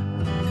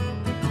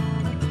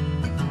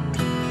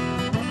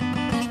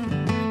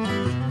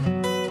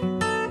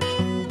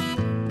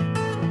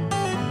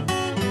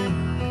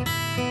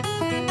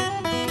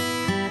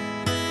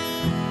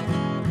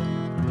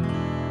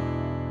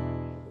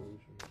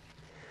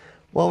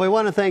 Well, we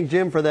want to thank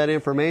Jim for that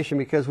information,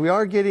 because we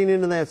are getting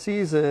into that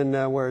season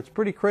where it's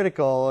pretty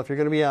critical if you're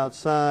going to be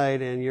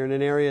outside and you're in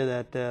an area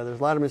that there's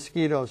a lot of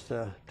mosquitoes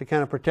to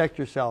kind of protect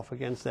yourself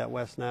against that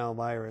West Nile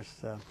virus.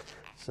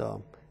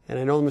 And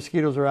I know the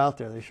mosquitoes are out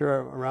there. They sure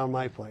are around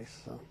my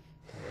place. So.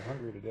 They're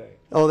hungry today.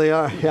 Oh, they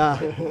are,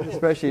 yeah,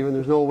 especially when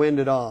there's no wind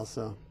at all.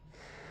 So.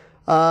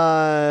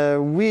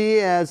 We,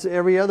 as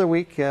every other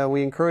week,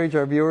 we encourage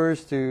our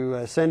viewers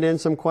to send in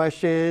some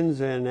questions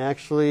and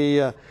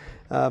actually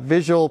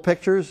visual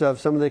pictures of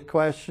some of the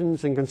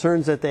questions and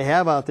concerns that they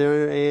have out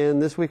there,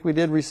 and this week we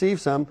did receive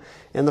some.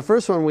 And the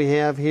first one we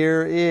have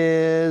here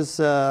is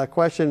a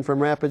question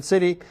from Rapid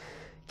City.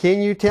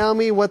 Can you tell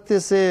me what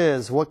this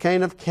is? What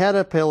kind of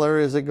caterpillar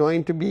is it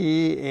going to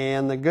be,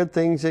 and the good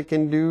things it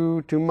can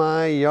do to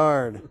my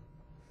yard?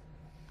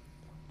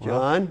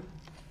 John?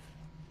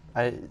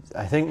 I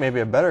think maybe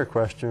a better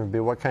question would be,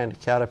 what kind of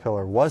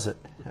caterpillar was it?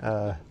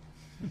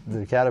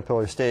 The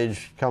caterpillar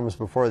stage comes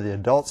before the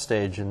adult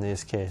stage in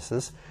these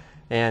cases,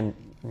 and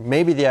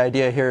maybe the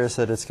idea here is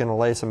that it's going to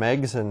lay some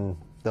eggs and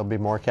there'll be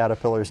more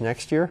caterpillars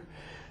next year.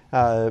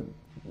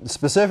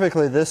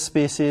 Specifically, this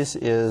species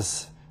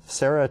is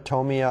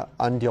Ceratomia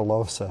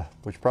undulosa,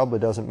 which probably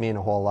doesn't mean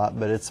a whole lot,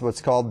 but it's what's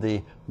called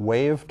the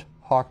waved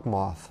hawk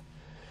moth.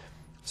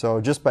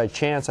 So just by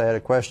chance, I had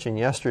a question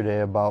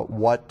yesterday about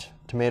what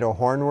tomato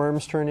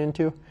hornworms turn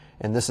into,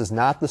 and this is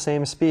not the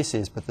same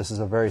species, but this is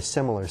a very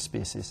similar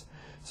species.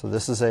 So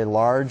this is a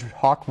large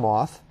hawk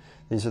moth.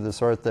 These are the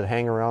sort that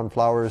hang around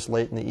flowers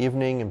late in the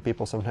evening, and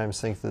people sometimes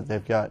think that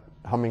they've got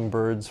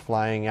hummingbirds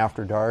flying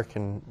after dark,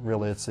 and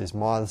really it's these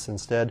moths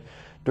instead.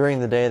 During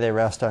the day, they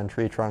rest on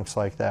tree trunks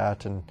like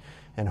that and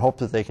hope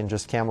that they can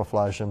just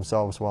camouflage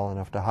themselves well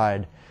enough to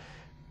hide.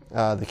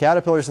 The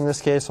caterpillars in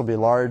this case will be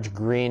large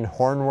green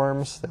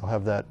hornworms. They'll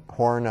have that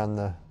horn on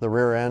the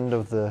rear end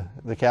of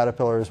the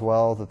caterpillar as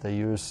well that they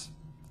use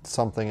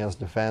something as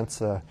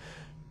defense,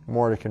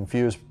 more to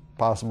confuse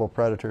possible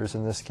predators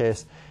in this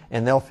case.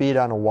 And they'll feed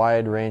on a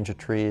wide range of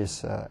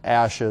trees,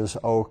 ashes,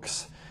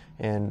 oaks,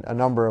 and a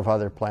number of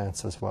other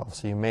plants as well.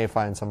 So you may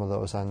find some of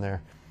those on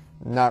there.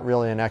 Not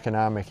really an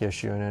economic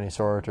issue in any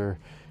sort, or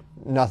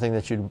nothing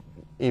that you'd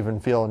even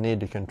feel a need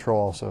to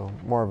control, so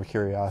more of a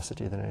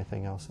curiosity than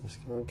anything else.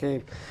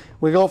 Okay,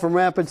 we go from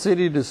Rapid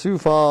City to Sioux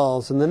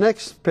Falls, and the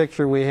next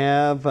picture we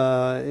have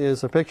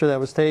is a picture that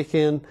was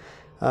taken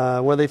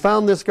where they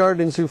found this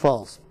garden in Sioux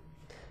Falls.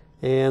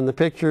 And the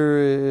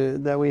picture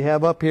that we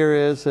have up here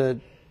is, the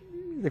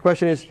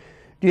question is,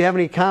 do you have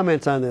any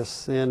comments on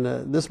this?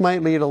 And this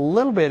might lead a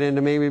little bit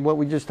into maybe what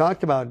we just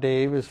talked about,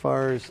 Dave, as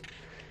far as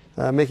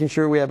making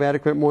sure we have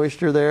adequate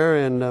moisture there,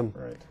 and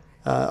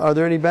are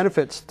there any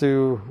benefits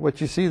to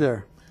what you see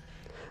there?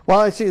 Well,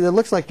 I see it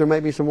looks like there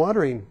might be some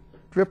watering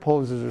drip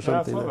hoses or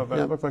something. Yeah,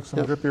 that looked like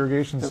some drip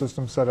irrigation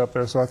system set up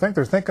there. So I think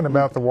they're thinking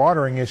about the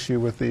watering issue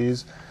with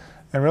these.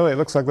 And really, it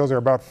looks like those are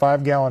about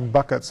 5-gallon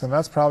buckets, and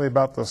that's probably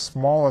about the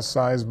smallest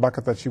size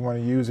bucket that you want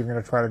to use if you're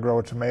going to try to grow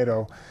a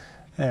tomato.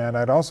 And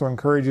I'd also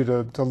encourage you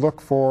to look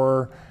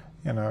for,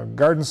 in a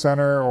garden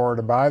center, or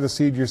to buy the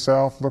seed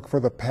yourself, look for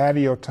the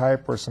patio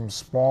type or some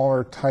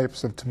smaller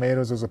types of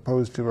tomatoes as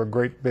opposed to a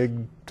great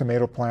big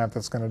tomato plant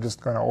that's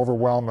just going to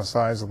overwhelm the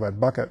size of that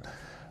bucket.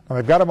 Now,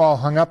 they've got them all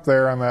hung up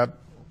there on that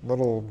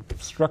little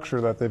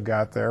structure that they've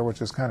got there,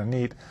 which is kind of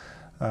neat.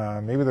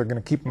 Maybe they're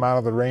going to keep them out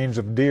of the range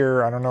of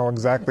deer. I don't know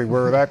exactly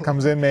where that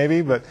comes in,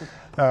 maybe, but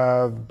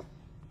I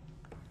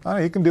don't know,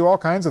 you can do all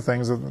kinds of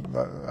things.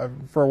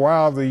 For a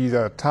while,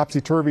 the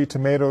topsy-turvy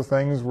tomato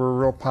things were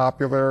real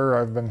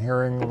popular. I've been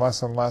hearing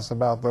less and less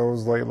about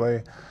those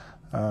lately.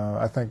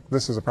 I think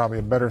this is probably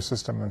a better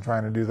system than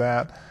trying to do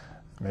that.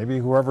 Maybe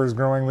whoever's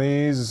growing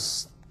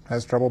these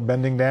has trouble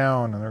bending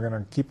down, and they're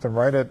going to keep them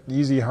right at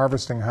easy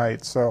harvesting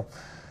height. So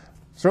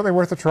certainly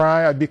worth a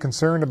try. I'd be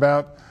concerned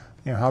about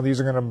how these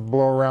are going to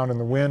blow around in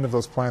the wind if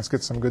those plants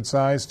get some good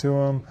size to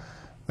them.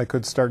 They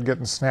could start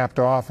getting snapped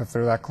off if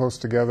they're that close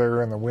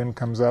together and the wind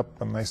comes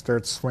up and they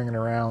start swinging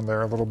around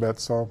there a little bit.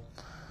 So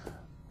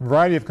a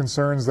variety of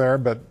concerns there,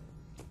 but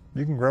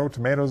you can grow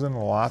tomatoes in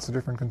lots of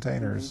different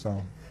containers.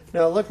 So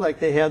now it looked like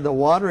they had the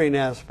watering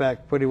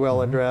aspect pretty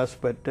well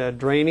addressed, but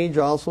drainage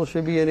also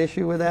should be an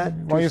issue with that?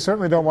 Well, you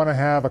certainly don't want to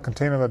have a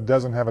container that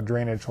doesn't have a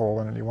drainage hole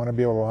in it. You want to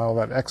be able to allow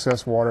that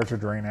excess water to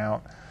drain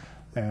out.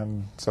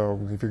 And so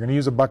if you're going to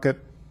use a bucket,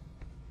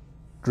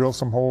 drill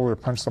some holes or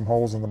punch some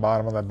holes in the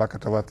bottom of that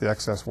bucket to let the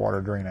excess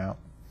water drain out.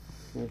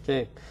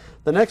 Okay.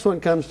 The next one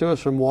comes to us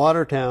from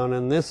Watertown,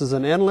 and this is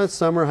an endless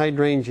summer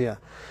hydrangea,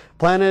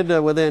 planted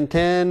within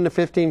 10 to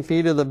 15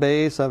 feet of the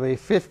base of a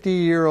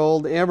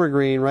 50-year-old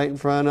evergreen right in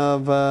front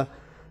of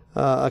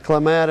a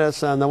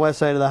clematis on the west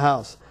side of the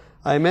house.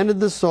 I amended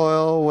the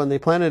soil when they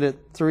planted it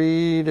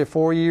 3 to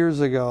 4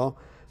 years ago.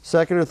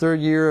 Second or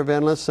third year of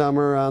endless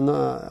summer on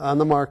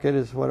the market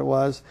is what it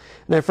was.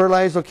 And I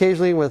fertilized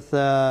occasionally with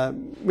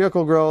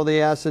Miracle-Gro,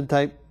 the acid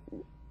type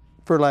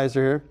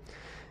fertilizer here.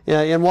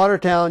 Yeah, in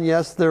Watertown,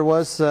 yes, there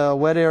was a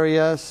wet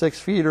area, 6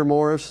 feet or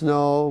more of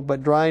snow,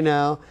 but dry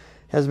now.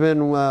 Has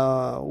been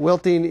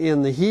wilting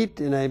in the heat,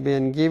 and I've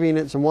been giving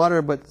it some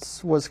water, but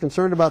was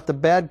concerned about the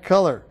bad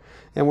color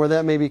and where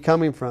that may be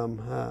coming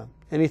from.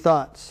 Any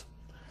thoughts?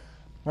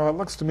 Well, it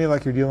looks to me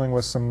like you're dealing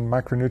with some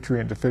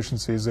micronutrient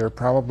deficiencies there,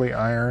 probably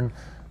iron,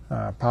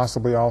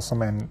 possibly also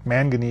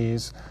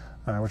manganese,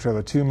 which are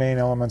the two main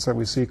elements that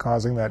we see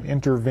causing that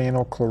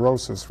intervenal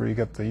chlorosis, where you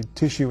get the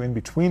tissue in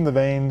between the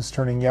veins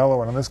turning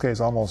yellow, and in this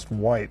case almost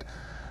white.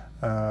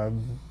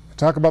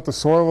 Talk about the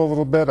soil a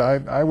little bit.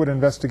 I would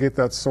investigate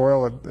that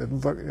soil.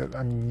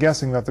 I'm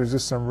guessing that there's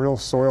just some real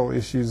soil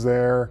issues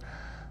there.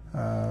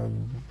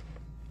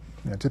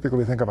 Typically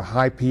we think of a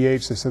high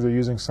pH. They said they're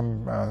using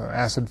some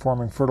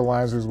acid-forming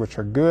fertilizers, which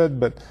are good,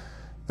 but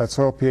that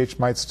soil pH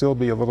might still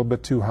be a little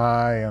bit too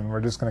high, and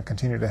we're just going to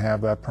continue to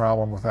have that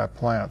problem with that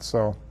plant.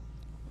 So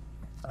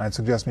I'd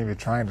suggest maybe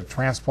trying to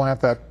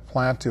transplant that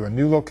plant to a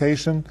new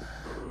location,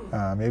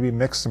 maybe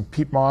mix some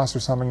peat moss or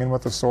something in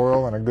with the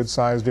soil in a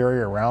good-sized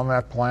area around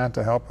that plant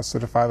to help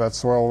acidify that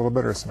soil a little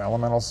bit, or some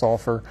elemental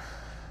sulfur.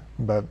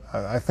 But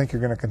I think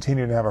you're going to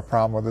continue to have a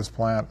problem with this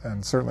plant,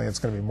 and certainly it's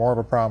going to be more of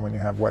a problem when you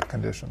have wet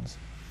conditions.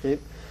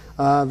 Okay.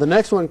 The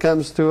next one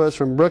comes to us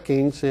from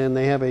Brookings, and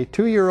they have a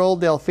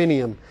 2-year-old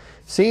delphinium.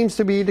 Seems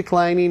to be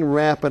declining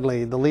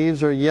rapidly. The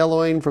leaves are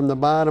yellowing from the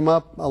bottom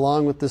up,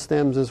 along with the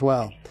stems as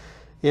well.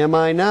 Am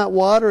I not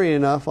watering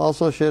enough?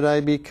 Also, should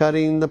I be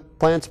cutting the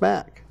plants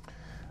back?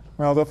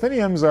 Well,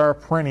 delphiniums are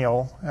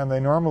perennial, and they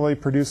normally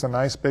produce a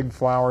nice big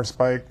flower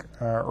spike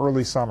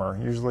early summer,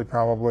 usually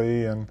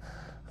probably in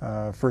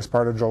first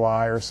part of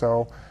July or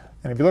so.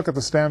 And if you look at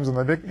the stems in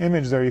the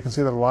image there, you can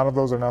see that a lot of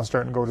those are now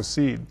starting to go to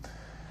seed.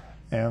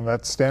 And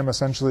that stem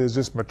essentially is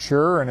just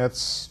mature, and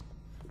it's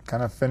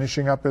kind of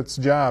finishing up its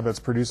job. It's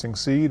producing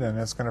seed, and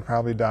it's going to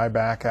probably die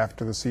back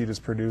after the seed is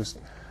produced.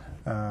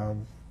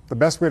 The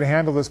best way to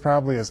handle this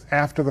probably is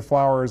after the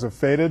flowers have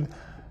faded,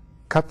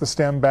 cut the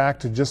stem back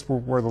to just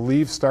where the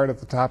leaves start at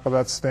the top of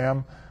that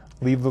stem,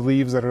 leave the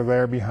leaves that are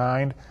there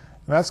behind.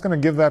 And that's going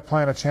to give that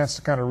plant a chance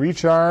to kind of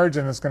recharge,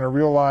 and it's going to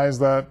realize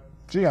that,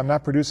 gee, I'm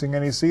not producing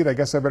any seed, I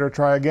guess I better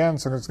try again,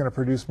 so it's going to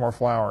produce more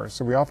flowers.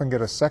 So we often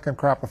get a second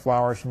crop of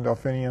flowers from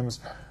delphiniums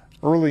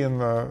early in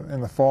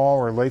the fall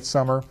or late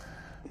summer,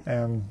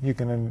 and you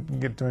can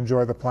get to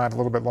enjoy the plant a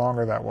little bit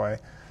longer that way.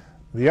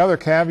 The other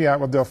caveat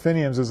with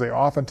delphiniums is they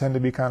often tend to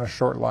be kind of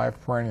short-lived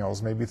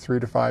perennials, maybe 3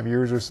 to 5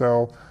 years or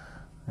so,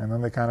 and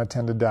then they kind of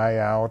tend to die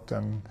out,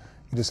 and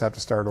you just have to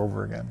start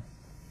over again.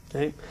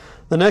 Okay.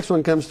 The next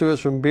one comes to us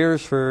from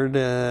Beersford.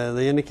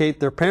 They indicate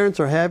their parents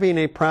are having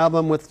a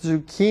problem with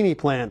zucchini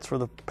plants for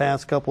the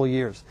past couple of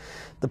years.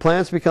 The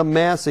plants become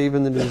massive,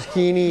 and the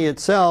zucchini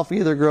itself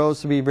either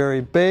grows to be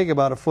very big,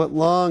 about 1 foot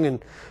long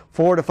and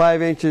 4 to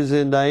 5 inches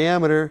in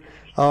diameter,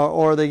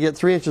 or they get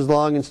 3 inches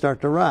long and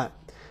start to rot.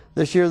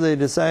 This year they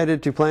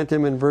decided to plant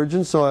them in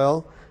virgin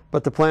soil,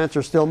 but the plants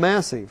are still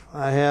massive.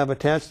 I have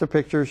attached a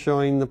picture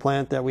showing the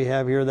plant that we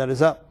have here that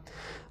is up.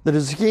 The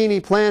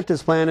zucchini plant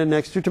is planted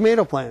next to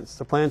tomato plants.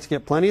 The plants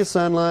get plenty of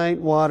sunlight,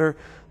 water.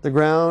 The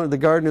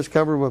garden is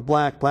covered with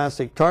black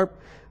plastic tarp.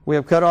 We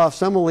have cut off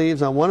some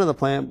leaves on one of the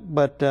plant,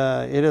 but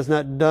it has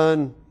not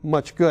done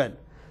much good.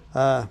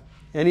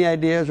 Any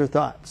ideas or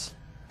thoughts?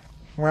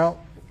 Well,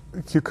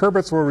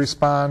 cucurbits will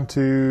respond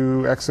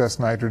to excess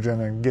nitrogen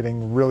and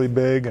getting really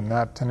big and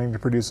not tending to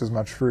produce as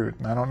much fruit.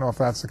 And I don't know if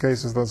that's the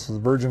case as this is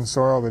virgin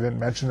soil. They didn't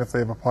mention if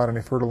they've applied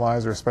any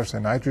fertilizer, especially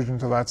nitrogen,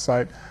 to that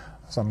site.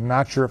 So I'm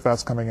not sure if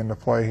that's coming into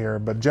play here.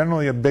 But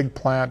generally a big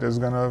plant is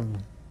going to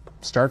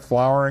start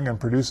flowering and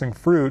producing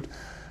fruit.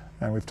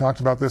 And we've talked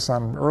about this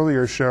on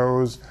earlier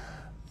shows.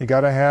 You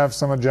got to have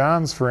some of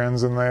John's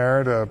friends in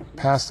there to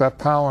pass that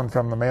pollen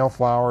from the male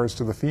flowers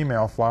to the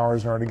female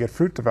flowers in order to get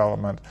fruit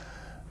development.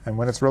 And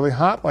when it's really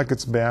hot like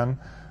it's been,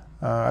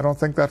 I don't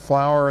think that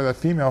flower, that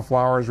female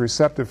flower, is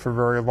receptive for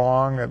very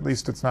long. At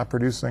least it's not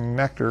producing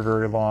nectar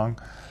very long.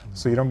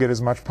 So you don't get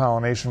as much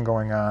pollination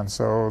going on.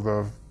 So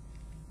the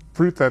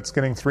fruit that's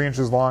getting 3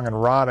 inches long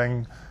and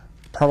rotting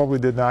probably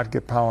did not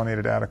get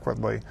pollinated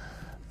adequately.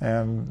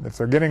 And if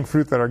they're getting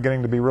fruit that are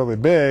getting to be really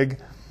big,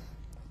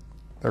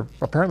 they're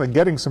apparently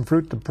getting some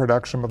fruit to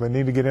production, but they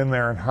need to get in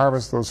there and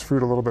harvest those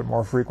fruit a little bit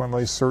more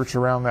frequently, search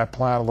around that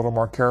plant a little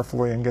more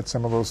carefully, and get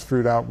some of those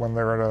fruit out when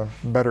they're at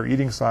a better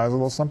eating size.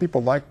 Although some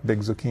people like big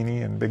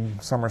zucchini and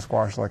big summer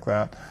squash like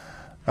that.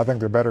 I think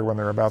they're better when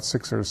they're about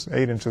 6 or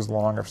 8 inches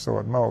long, if so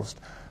at most.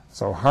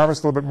 So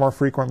harvest a little bit more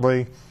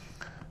frequently,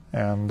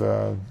 and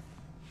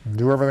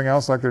do everything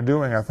else like they're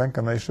doing, I think,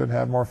 and they should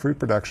have more fruit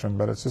production.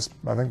 But it's just,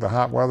 I think the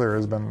hot weather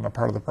has been a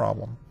part of the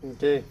problem.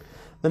 Okay.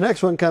 The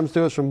next one comes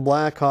to us from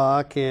Black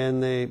Hawk,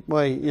 and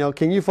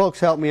can you folks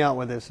help me out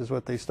with this, is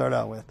what they start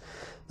out with.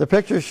 The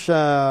pictures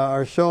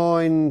are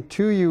showing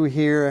to you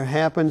here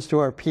happens to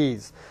our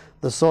peas.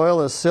 The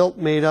soil is silt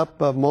made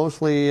up of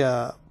mostly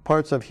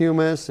parts of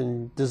humus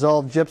and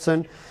dissolved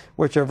gypsum,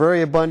 which are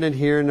very abundant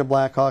here in the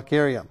Black Hawk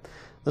area.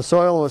 The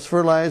soil was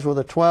fertilized with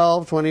a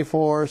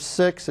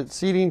 12-24-6 at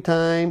seeding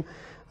time.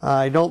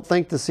 I don't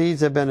think the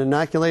seeds have been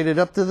inoculated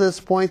up to this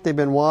point. They've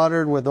been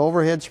watered with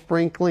overhead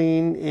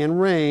sprinkling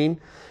and rain.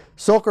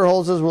 Soaker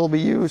hoses will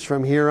be used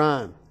from here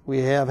on. We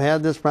have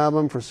had this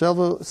problem for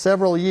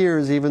several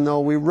years, even though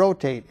we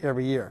rotate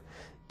every year.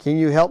 Can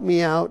you help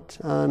me out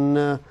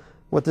on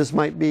what this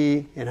might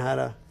be and how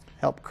to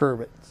help curb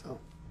it?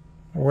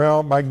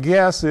 Well, my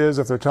guess is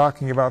if they're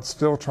talking about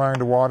still trying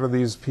to water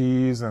these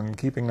peas and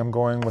keeping them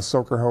going with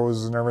soaker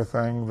hoses and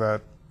everything,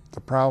 that the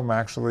problem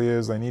actually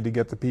is they need to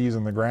get the peas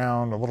in the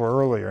ground a little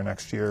earlier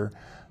next year.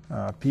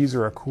 Peas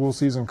are a cool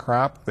season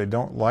crop. They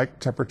don't like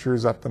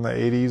temperatures up in the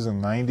 80s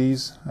and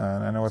 90s.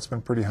 And I know it's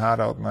been pretty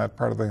hot out in that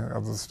part of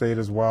the state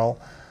as well.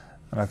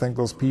 And I think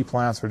those pea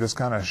plants are just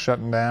kind of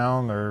shutting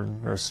down.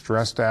 They're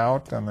stressed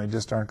out, and they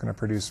just aren't going to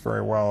produce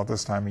very well at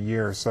this time of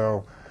year.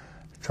 So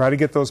try to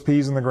get those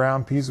peas in the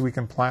ground. Peas we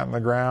can plant in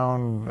the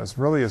ground as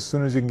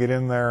soon as you can get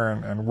in there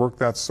and work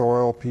that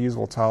soil. Peas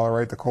will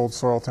tolerate the cold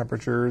soil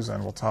temperatures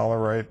and will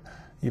tolerate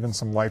even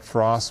some light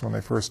frost when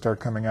they first start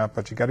coming up.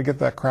 But you got to get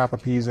that crop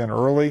of peas in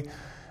early,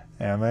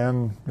 and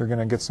then you're going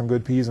to get some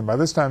good peas. And by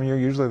this time of year,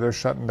 usually they're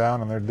shutting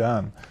down and they're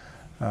done.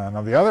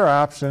 Now the other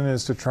option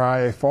is to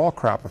try a fall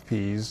crop of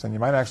peas, and you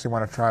might actually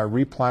want to try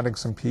replanting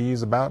some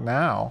peas about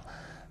now,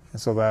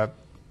 and so that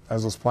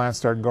as those plants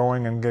start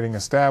going and getting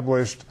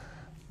established,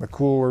 the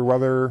cooler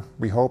weather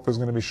we hope is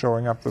going to be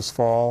showing up this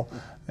fall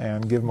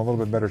and give them a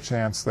little bit better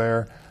chance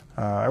there.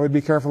 I would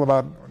be careful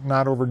about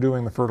not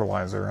overdoing the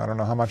fertilizer. I don't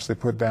know how much they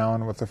put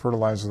down with the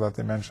fertilizer that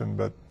they mentioned,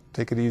 but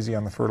take it easy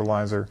on the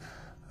fertilizer.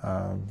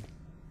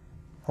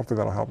 Hopefully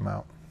that'll help them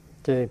out.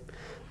 Okay.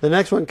 The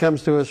next one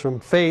comes to us from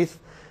Faith.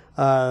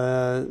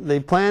 They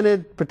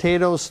planted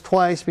potatoes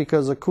twice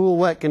because of cool,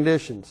 wet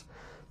conditions.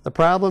 The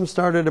problem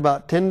started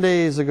about 10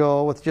 days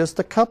ago with just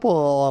a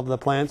couple of the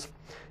plants.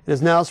 It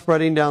is now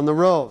spreading down the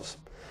rows.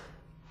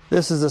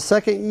 This is the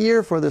second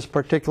year for this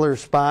particular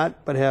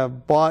spot, but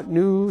have bought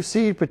new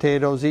seed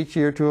potatoes each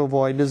year to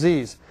avoid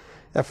disease.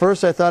 At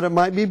first I thought it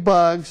might be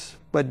bugs,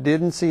 but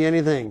didn't see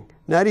anything,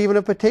 not even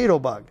a potato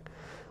bug.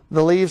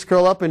 The leaves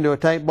curl up into a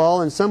tight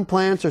ball, and some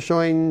plants are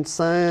showing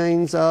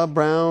signs of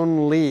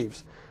brown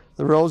leaves.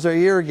 The rows are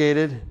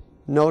irrigated.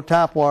 No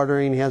top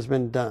watering has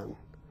been done.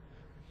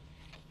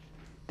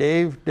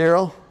 Dave,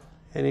 Daryl,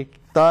 any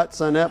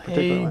thoughts on that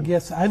particular one? I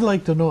guess I'd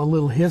like to know a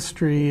little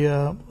history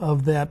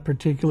of that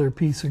particular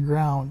piece of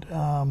ground.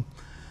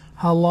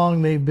 How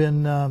long they've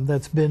been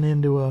that's been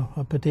into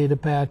a potato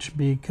patch,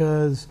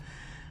 because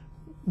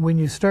when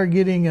you start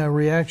getting a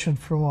reaction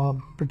from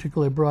a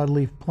particular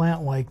broadleaf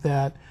plant like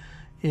that,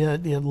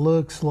 it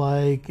looks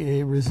like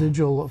a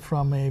residual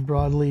from a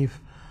broadleaf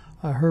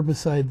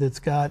herbicide that's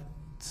got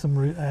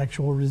some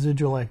actual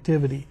residual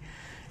activity.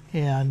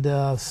 And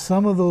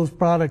some of those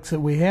products that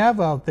we have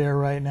out there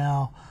right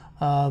now,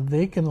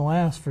 they can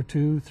last for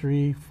 2,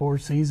 3, 4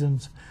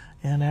 seasons,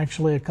 and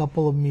actually a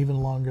couple of them even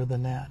longer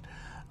than that.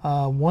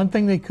 One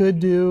thing they could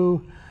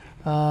do,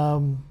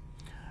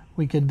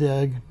 we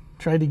could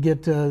try to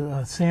get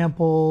a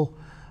sample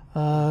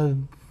to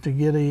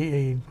get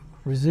a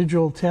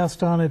residual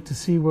test on it to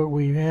see what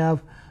we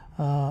have.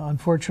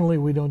 Unfortunately,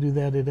 we don't do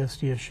that at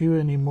SDSU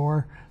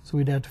anymore, so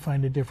we'd have to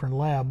find a different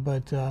lab.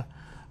 But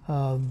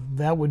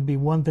that would be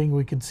one thing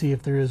we could see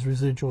if there is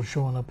residual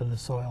showing up in the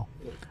soil.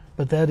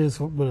 But that is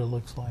what it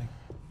looks like.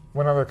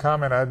 One other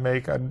comment I'd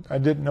make, I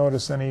didn't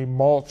notice any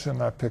mulch in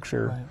that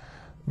picture. Right.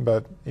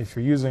 But if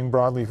you're using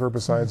broadleaf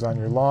herbicides on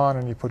your lawn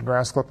and you put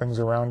grass clippings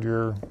around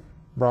your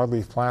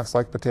broadleaf plants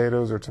like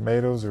potatoes or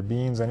tomatoes or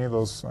beans, any of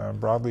those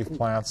broadleaf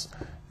plants,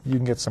 you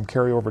can get some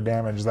carryover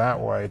damage that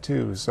way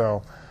too.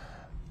 So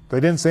they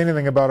didn't say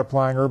anything about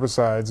applying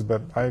herbicides,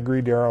 but I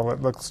agree, Daryl,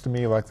 it looks to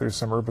me like there's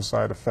some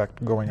herbicide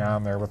effect going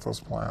on there with those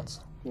plants.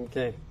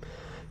 Okay.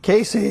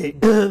 Casey,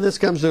 this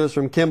comes to us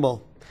from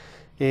Kimball.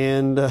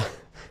 And the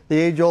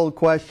age-old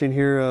question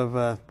here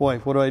of, boy,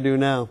 what do I do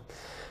now?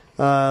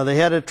 They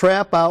had a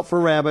trap out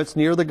for rabbits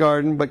near the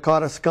garden, but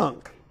caught a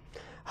skunk.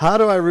 How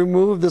do I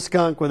remove the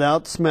skunk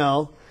without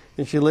smell?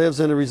 And she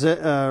lives in a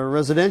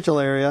residential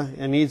area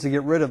and needs to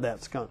get rid of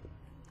that skunk.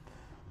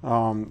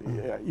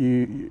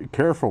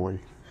 Carefully.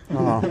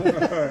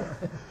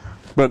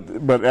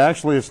 But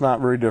actually it's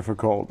not very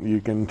difficult.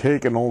 You can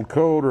take an old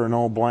coat or an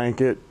old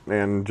blanket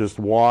and just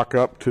walk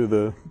up to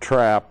the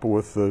trap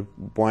with the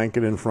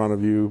blanket in front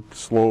of you,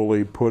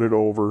 slowly put it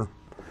over,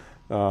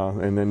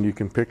 and then you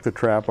can pick the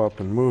trap up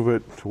and move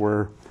it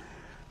to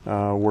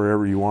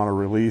wherever you want to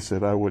release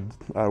it. I would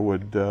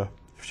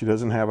if she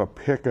doesn't have a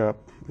pickup,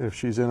 if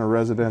she's in a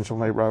residential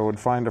neighborhood, I would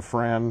find a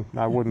friend.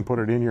 I wouldn't put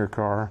it in your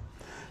car.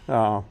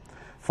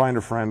 Find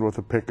a friend with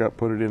a pickup,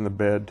 put it in the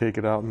bed, take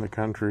it out in the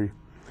country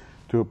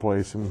to a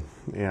place, and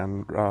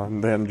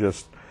then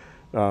just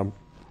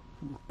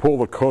pull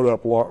the coat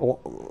up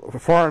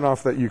far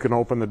enough that you can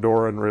open the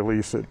door and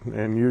release it,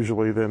 and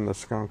usually then the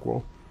skunk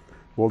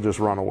will just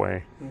run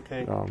away.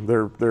 Okay.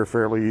 They're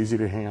fairly easy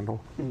to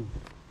handle.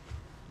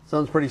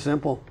 Sounds pretty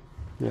simple.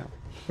 Yeah.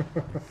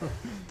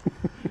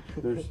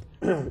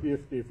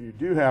 If you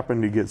do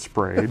happen to get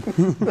sprayed,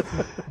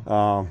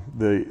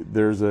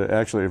 there's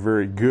actually a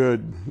very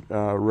good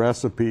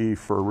recipe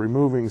for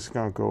removing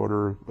skunk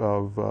odor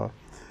of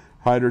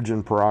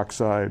hydrogen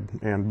peroxide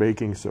and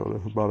baking soda,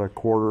 about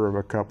 1/4 of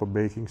a cup of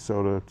baking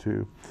soda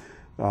to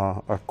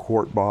a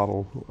quart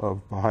bottle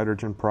of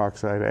hydrogen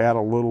peroxide. Add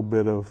a little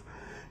bit of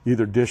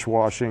either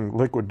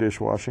liquid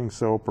dishwashing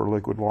soap or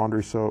liquid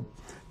laundry soap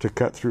to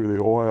cut through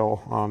the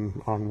oil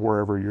on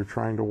wherever you're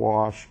trying to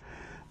wash.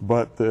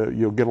 But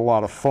you'll get a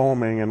lot of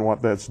foaming, and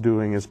what that's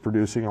doing is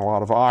producing a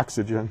lot of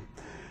oxygen,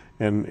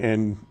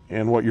 and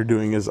what you're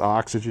doing is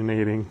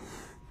oxygenating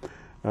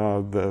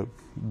the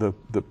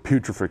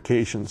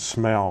putrefaction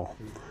smell,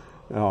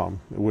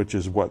 which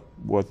is what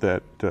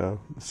that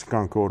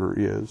skunk odor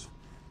is.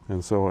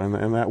 And so,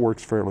 and that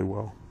works fairly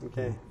well.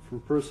 Okay. From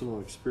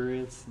personal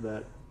experience,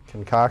 that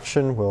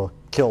concoction will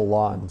kill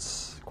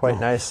lawns quite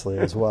nicely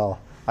as well.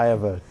 I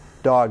have a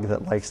dog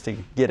that likes to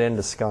get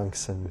into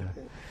skunks, and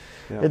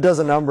it does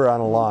a number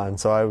on a lawn.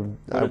 So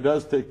But it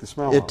does take the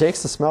smell out. It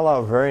takes the smell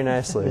out very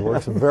nicely. It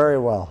works very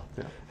well.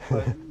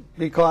 But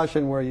be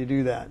cautioned where you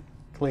do that.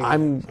 Clean.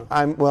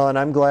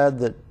 I'm glad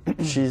that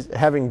she's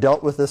having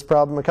dealt with this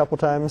problem a couple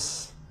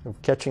times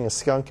of catching a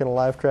skunk in a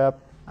live trap.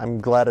 I'm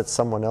glad it's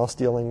someone else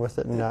dealing with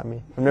it and not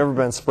me. I've never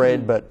been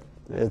sprayed, but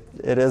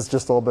it is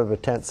just a little bit of a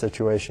tense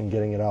situation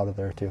getting it out of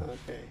there too.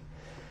 Okay.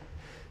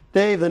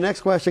 Dave, the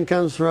next question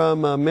comes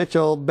from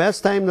Mitchell.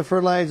 Best time to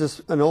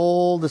fertilize an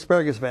old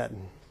asparagus bed?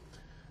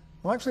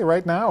 Well, actually,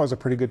 right now is a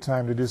pretty good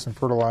time to do some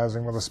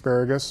fertilizing with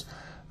asparagus.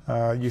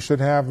 You should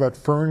have that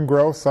fern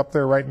growth up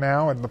there right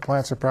now, and the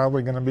plants are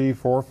probably going to be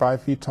 4 or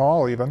 5 feet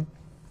tall even.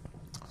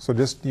 So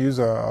just use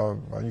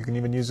you can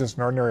even use just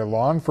an ordinary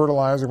lawn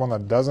fertilizer, one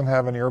that doesn't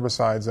have any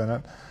herbicides in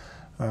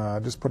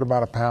it. Just put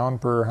about 1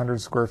 pound per 100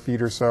 square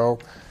feet or so,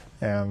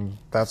 and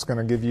that's going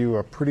to give you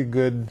a pretty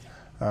good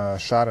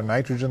shot of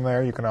nitrogen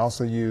there. You can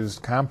also use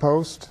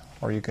compost,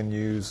 or you can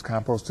use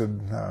composted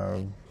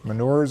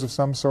manures of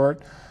some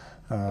sort.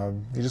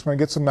 You just want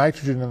to get some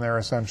nitrogen in there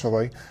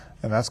essentially,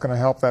 and that's going to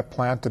help that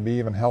plant to be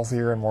even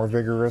healthier and more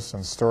vigorous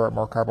and store up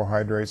more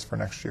carbohydrates for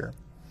next year.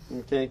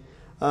 Okay.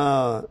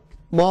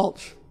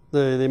 Mulch,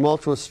 the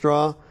mulch with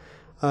straw,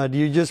 do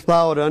you just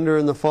plow it under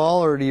in the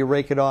fall, or do you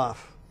rake it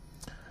off?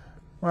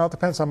 Well, it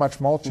depends how much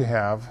mulch you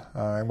have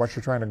and what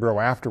you're trying to grow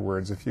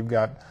afterwards. If you've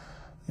got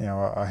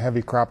a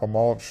heavy crop of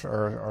mulch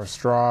or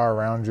straw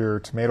around your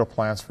tomato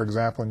plants, for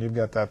example, and you've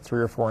got that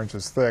 3 or 4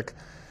 inches thick,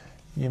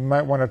 you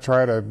might want to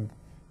try to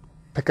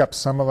pick up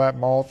some of that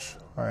mulch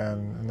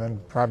and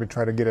then probably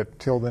try to get it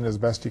tilled in as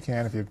best you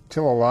can. If you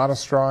till a lot of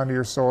straw into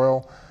your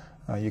soil,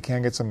 you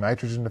can get some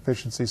nitrogen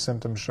deficiency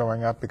symptoms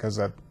showing up because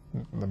the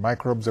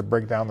microbes that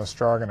break down the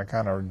straw are going to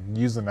kind of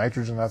use the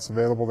nitrogen that's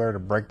available there to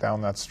break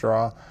down that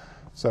straw.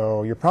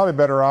 So you're probably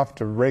better off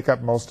to rake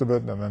up most of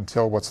it and then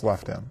till what's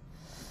left in.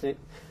 Okay.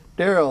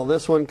 Daryl,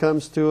 this one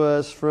comes to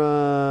us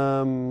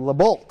from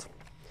LaBolt.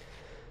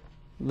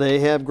 They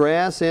have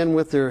grass in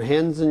with their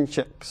hens and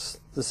chicks,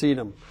 the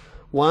sedum.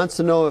 Wants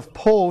to know if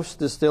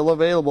post is still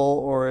available,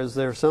 or is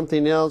there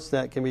something else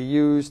that can be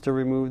used to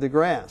remove the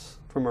grass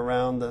from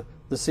around the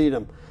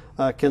sedum?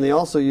 Can they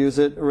also use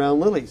it around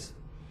lilies?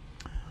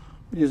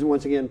 Use it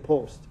once again,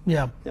 post.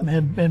 Yeah, yep.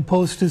 And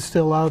post is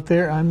still out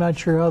there. I'm not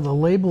sure how the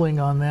labeling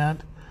on that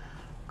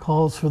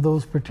calls for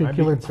those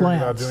particular plants. I'd be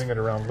concerned about doing it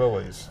around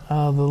lilies.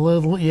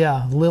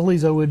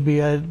 Lilies I would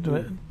be. I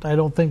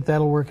don't think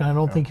that'll work, and I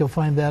don't think you'll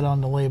find that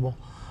on the label.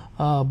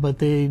 But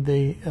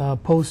the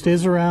post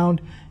is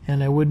around,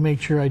 and I would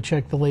make sure I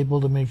check the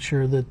label to make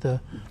sure that the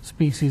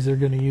species they're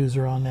going to use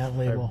are on that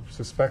label. I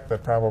suspect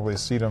that probably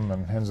sedum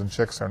and hens and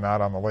chicks are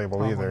not on the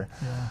label either.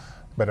 Yeah.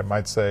 But it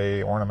might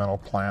say ornamental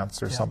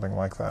plants or something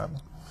like that.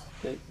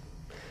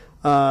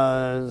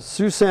 Okay.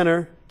 Sioux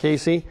Center,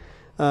 Casey,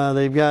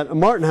 they've got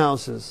Martin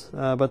houses,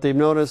 but they've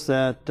noticed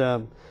that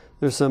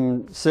there's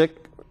some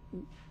sick,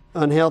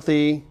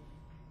 unhealthy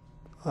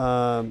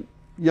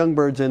young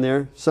birds in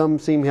there. Some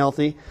seem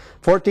healthy.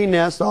 14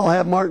 nests, all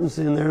have martins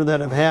in there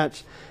that have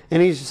hatched.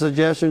 Any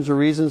suggestions or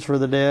reasons for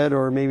the dead,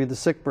 or maybe the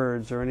sick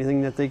birds, or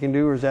anything that they can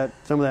do, or is that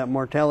some of that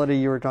mortality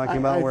you were talking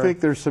about? I think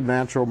there's some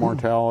natural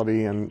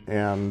mortality, and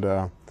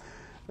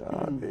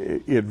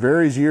it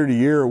varies year to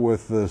year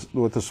with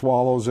the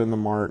swallows and the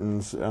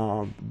martins.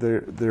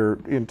 They're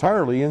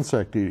entirely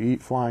insect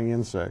eat flying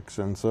insects,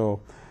 and so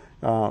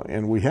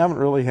and we haven't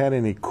really had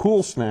any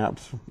cool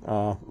snaps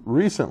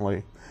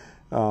recently.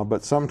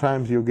 But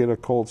sometimes you'll get a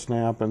cold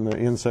snap and the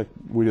insect,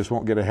 we just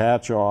won't get a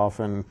hatch off,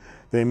 and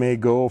they may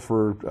go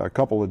for a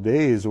couple of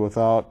days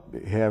without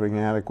having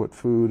adequate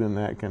food, and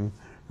that can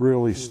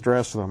really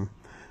stress them.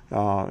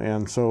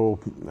 And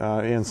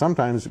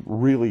sometimes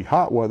really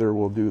hot weather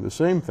will do the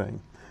same thing,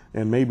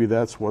 and maybe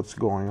that's what's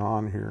going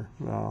on here.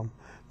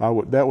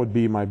 That would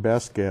be my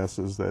best guess,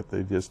 is that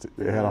they just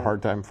had a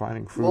hard time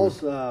finding food.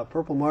 Most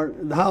purple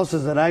martin, the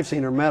houses that I've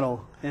seen are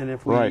metal, and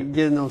if we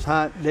get in those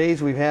hot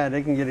days we've had,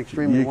 they can get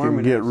extremely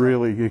warm.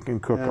 You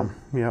can cook them.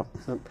 Yep.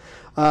 So,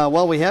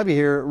 while we have you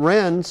here,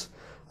 wrens,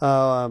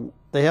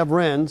 they have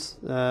wrens.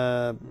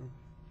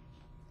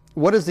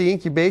 What is the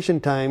incubation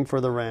time for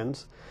the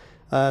wrens?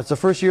 It's the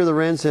first year the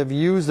wrens have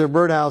used their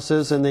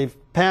birdhouses, and they've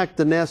packed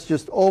the nest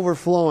just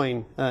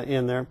overflowing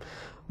in there.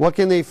 What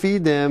can they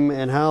feed them,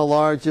 and how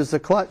large is the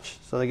clutch?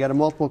 So they got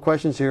multiple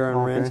questions here on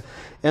wrens.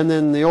 And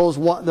then the old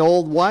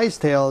wise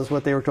tale is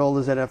what they were told,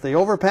 is that if they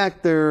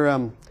overpack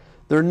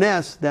their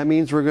nest, that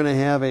means we're going to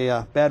have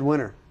a bad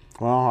winter.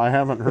 Well, I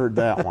haven't heard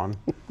that one.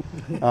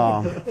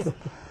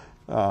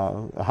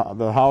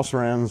 The house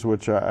wrens,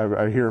 which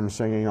I hear them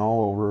singing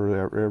all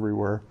over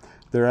everywhere,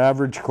 their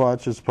average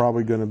clutch is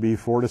probably going to be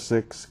 4 to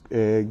 6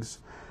 eggs.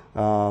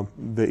 The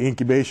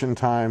incubation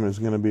time is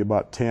going to be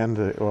about 10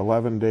 to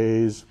 11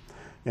 days.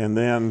 And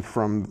then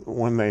from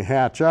when they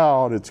hatch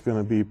out, it's going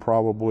to be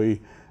probably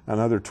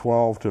another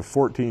 12 to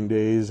 14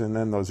 days, and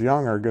then those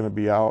young are going to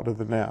be out of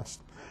the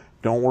nest.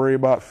 Don't worry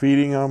about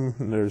feeding them.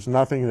 There's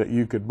nothing that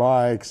you could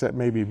buy except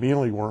maybe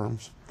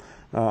mealyworms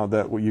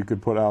that you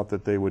could put out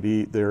that they would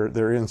eat.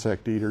 They're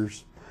insect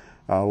eaters.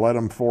 Let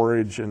them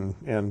forage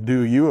and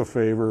do you a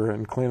favor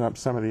and clean up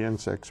some of the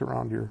insects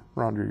around your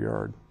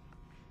yard.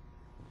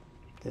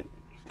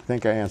 I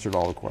think I answered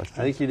all the questions.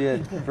 I think you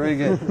did. Very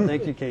good.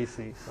 Thank you,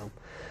 Casey.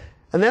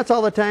 And that's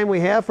all the time we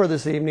have for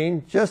this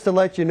evening. Just to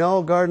let you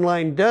know, Garden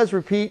Line does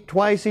repeat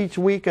twice each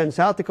week on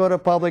South Dakota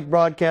Public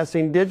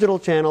Broadcasting Digital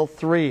Channel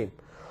 3,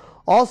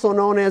 also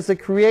known as the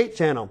Create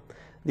Channel.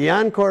 The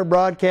encore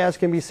broadcast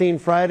can be seen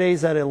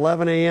Fridays at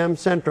 11 a.m.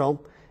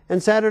 Central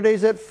and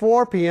Saturdays at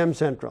 4 p.m.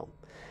 Central.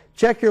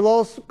 Check your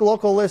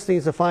local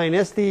listings to find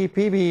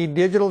SDPB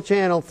Digital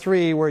Channel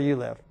 3 where you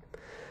live.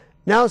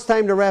 Now it's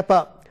time to wrap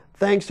up.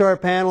 Thanks to our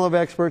panel of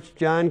experts,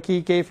 John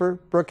Keykafer,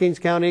 Brookings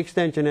County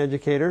Extension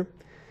Educator,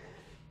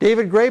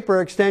 David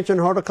Graper, Extension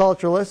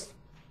Horticulturalist,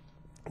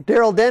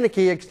 Daryl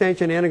Denicky,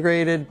 Extension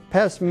Integrated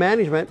Pest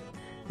Management,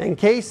 and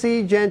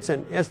K.C.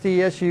 Jensen,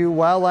 SDSU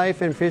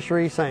Wildlife and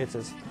Fishery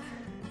Sciences.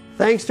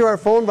 Thanks to our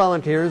phone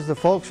volunteers, the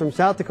folks from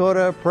South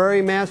Dakota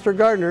Prairie Master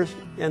Gardeners,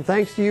 and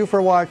thanks to you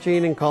for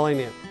watching and calling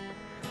in.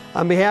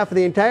 On behalf of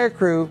the entire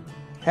crew,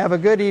 have a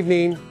good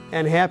evening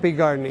and happy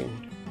gardening.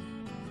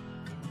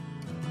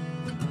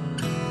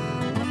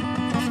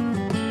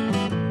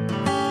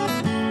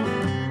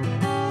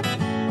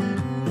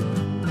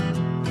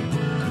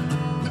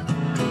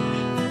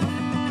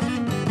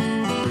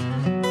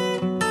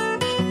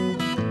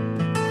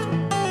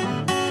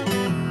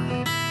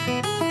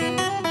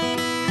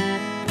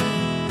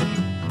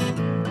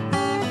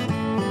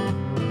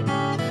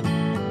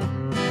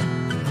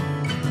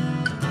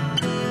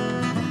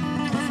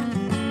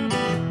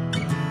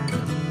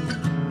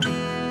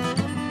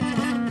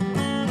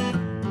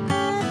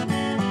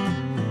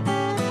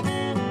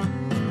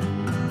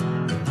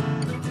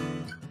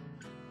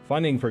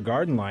 Funding for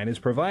Garden Line is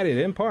provided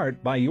in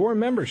part by your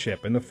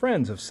membership in the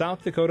Friends of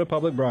South Dakota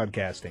Public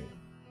Broadcasting.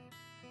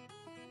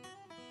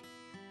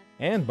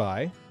 And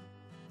by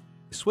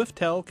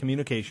Swiftel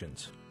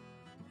Communications.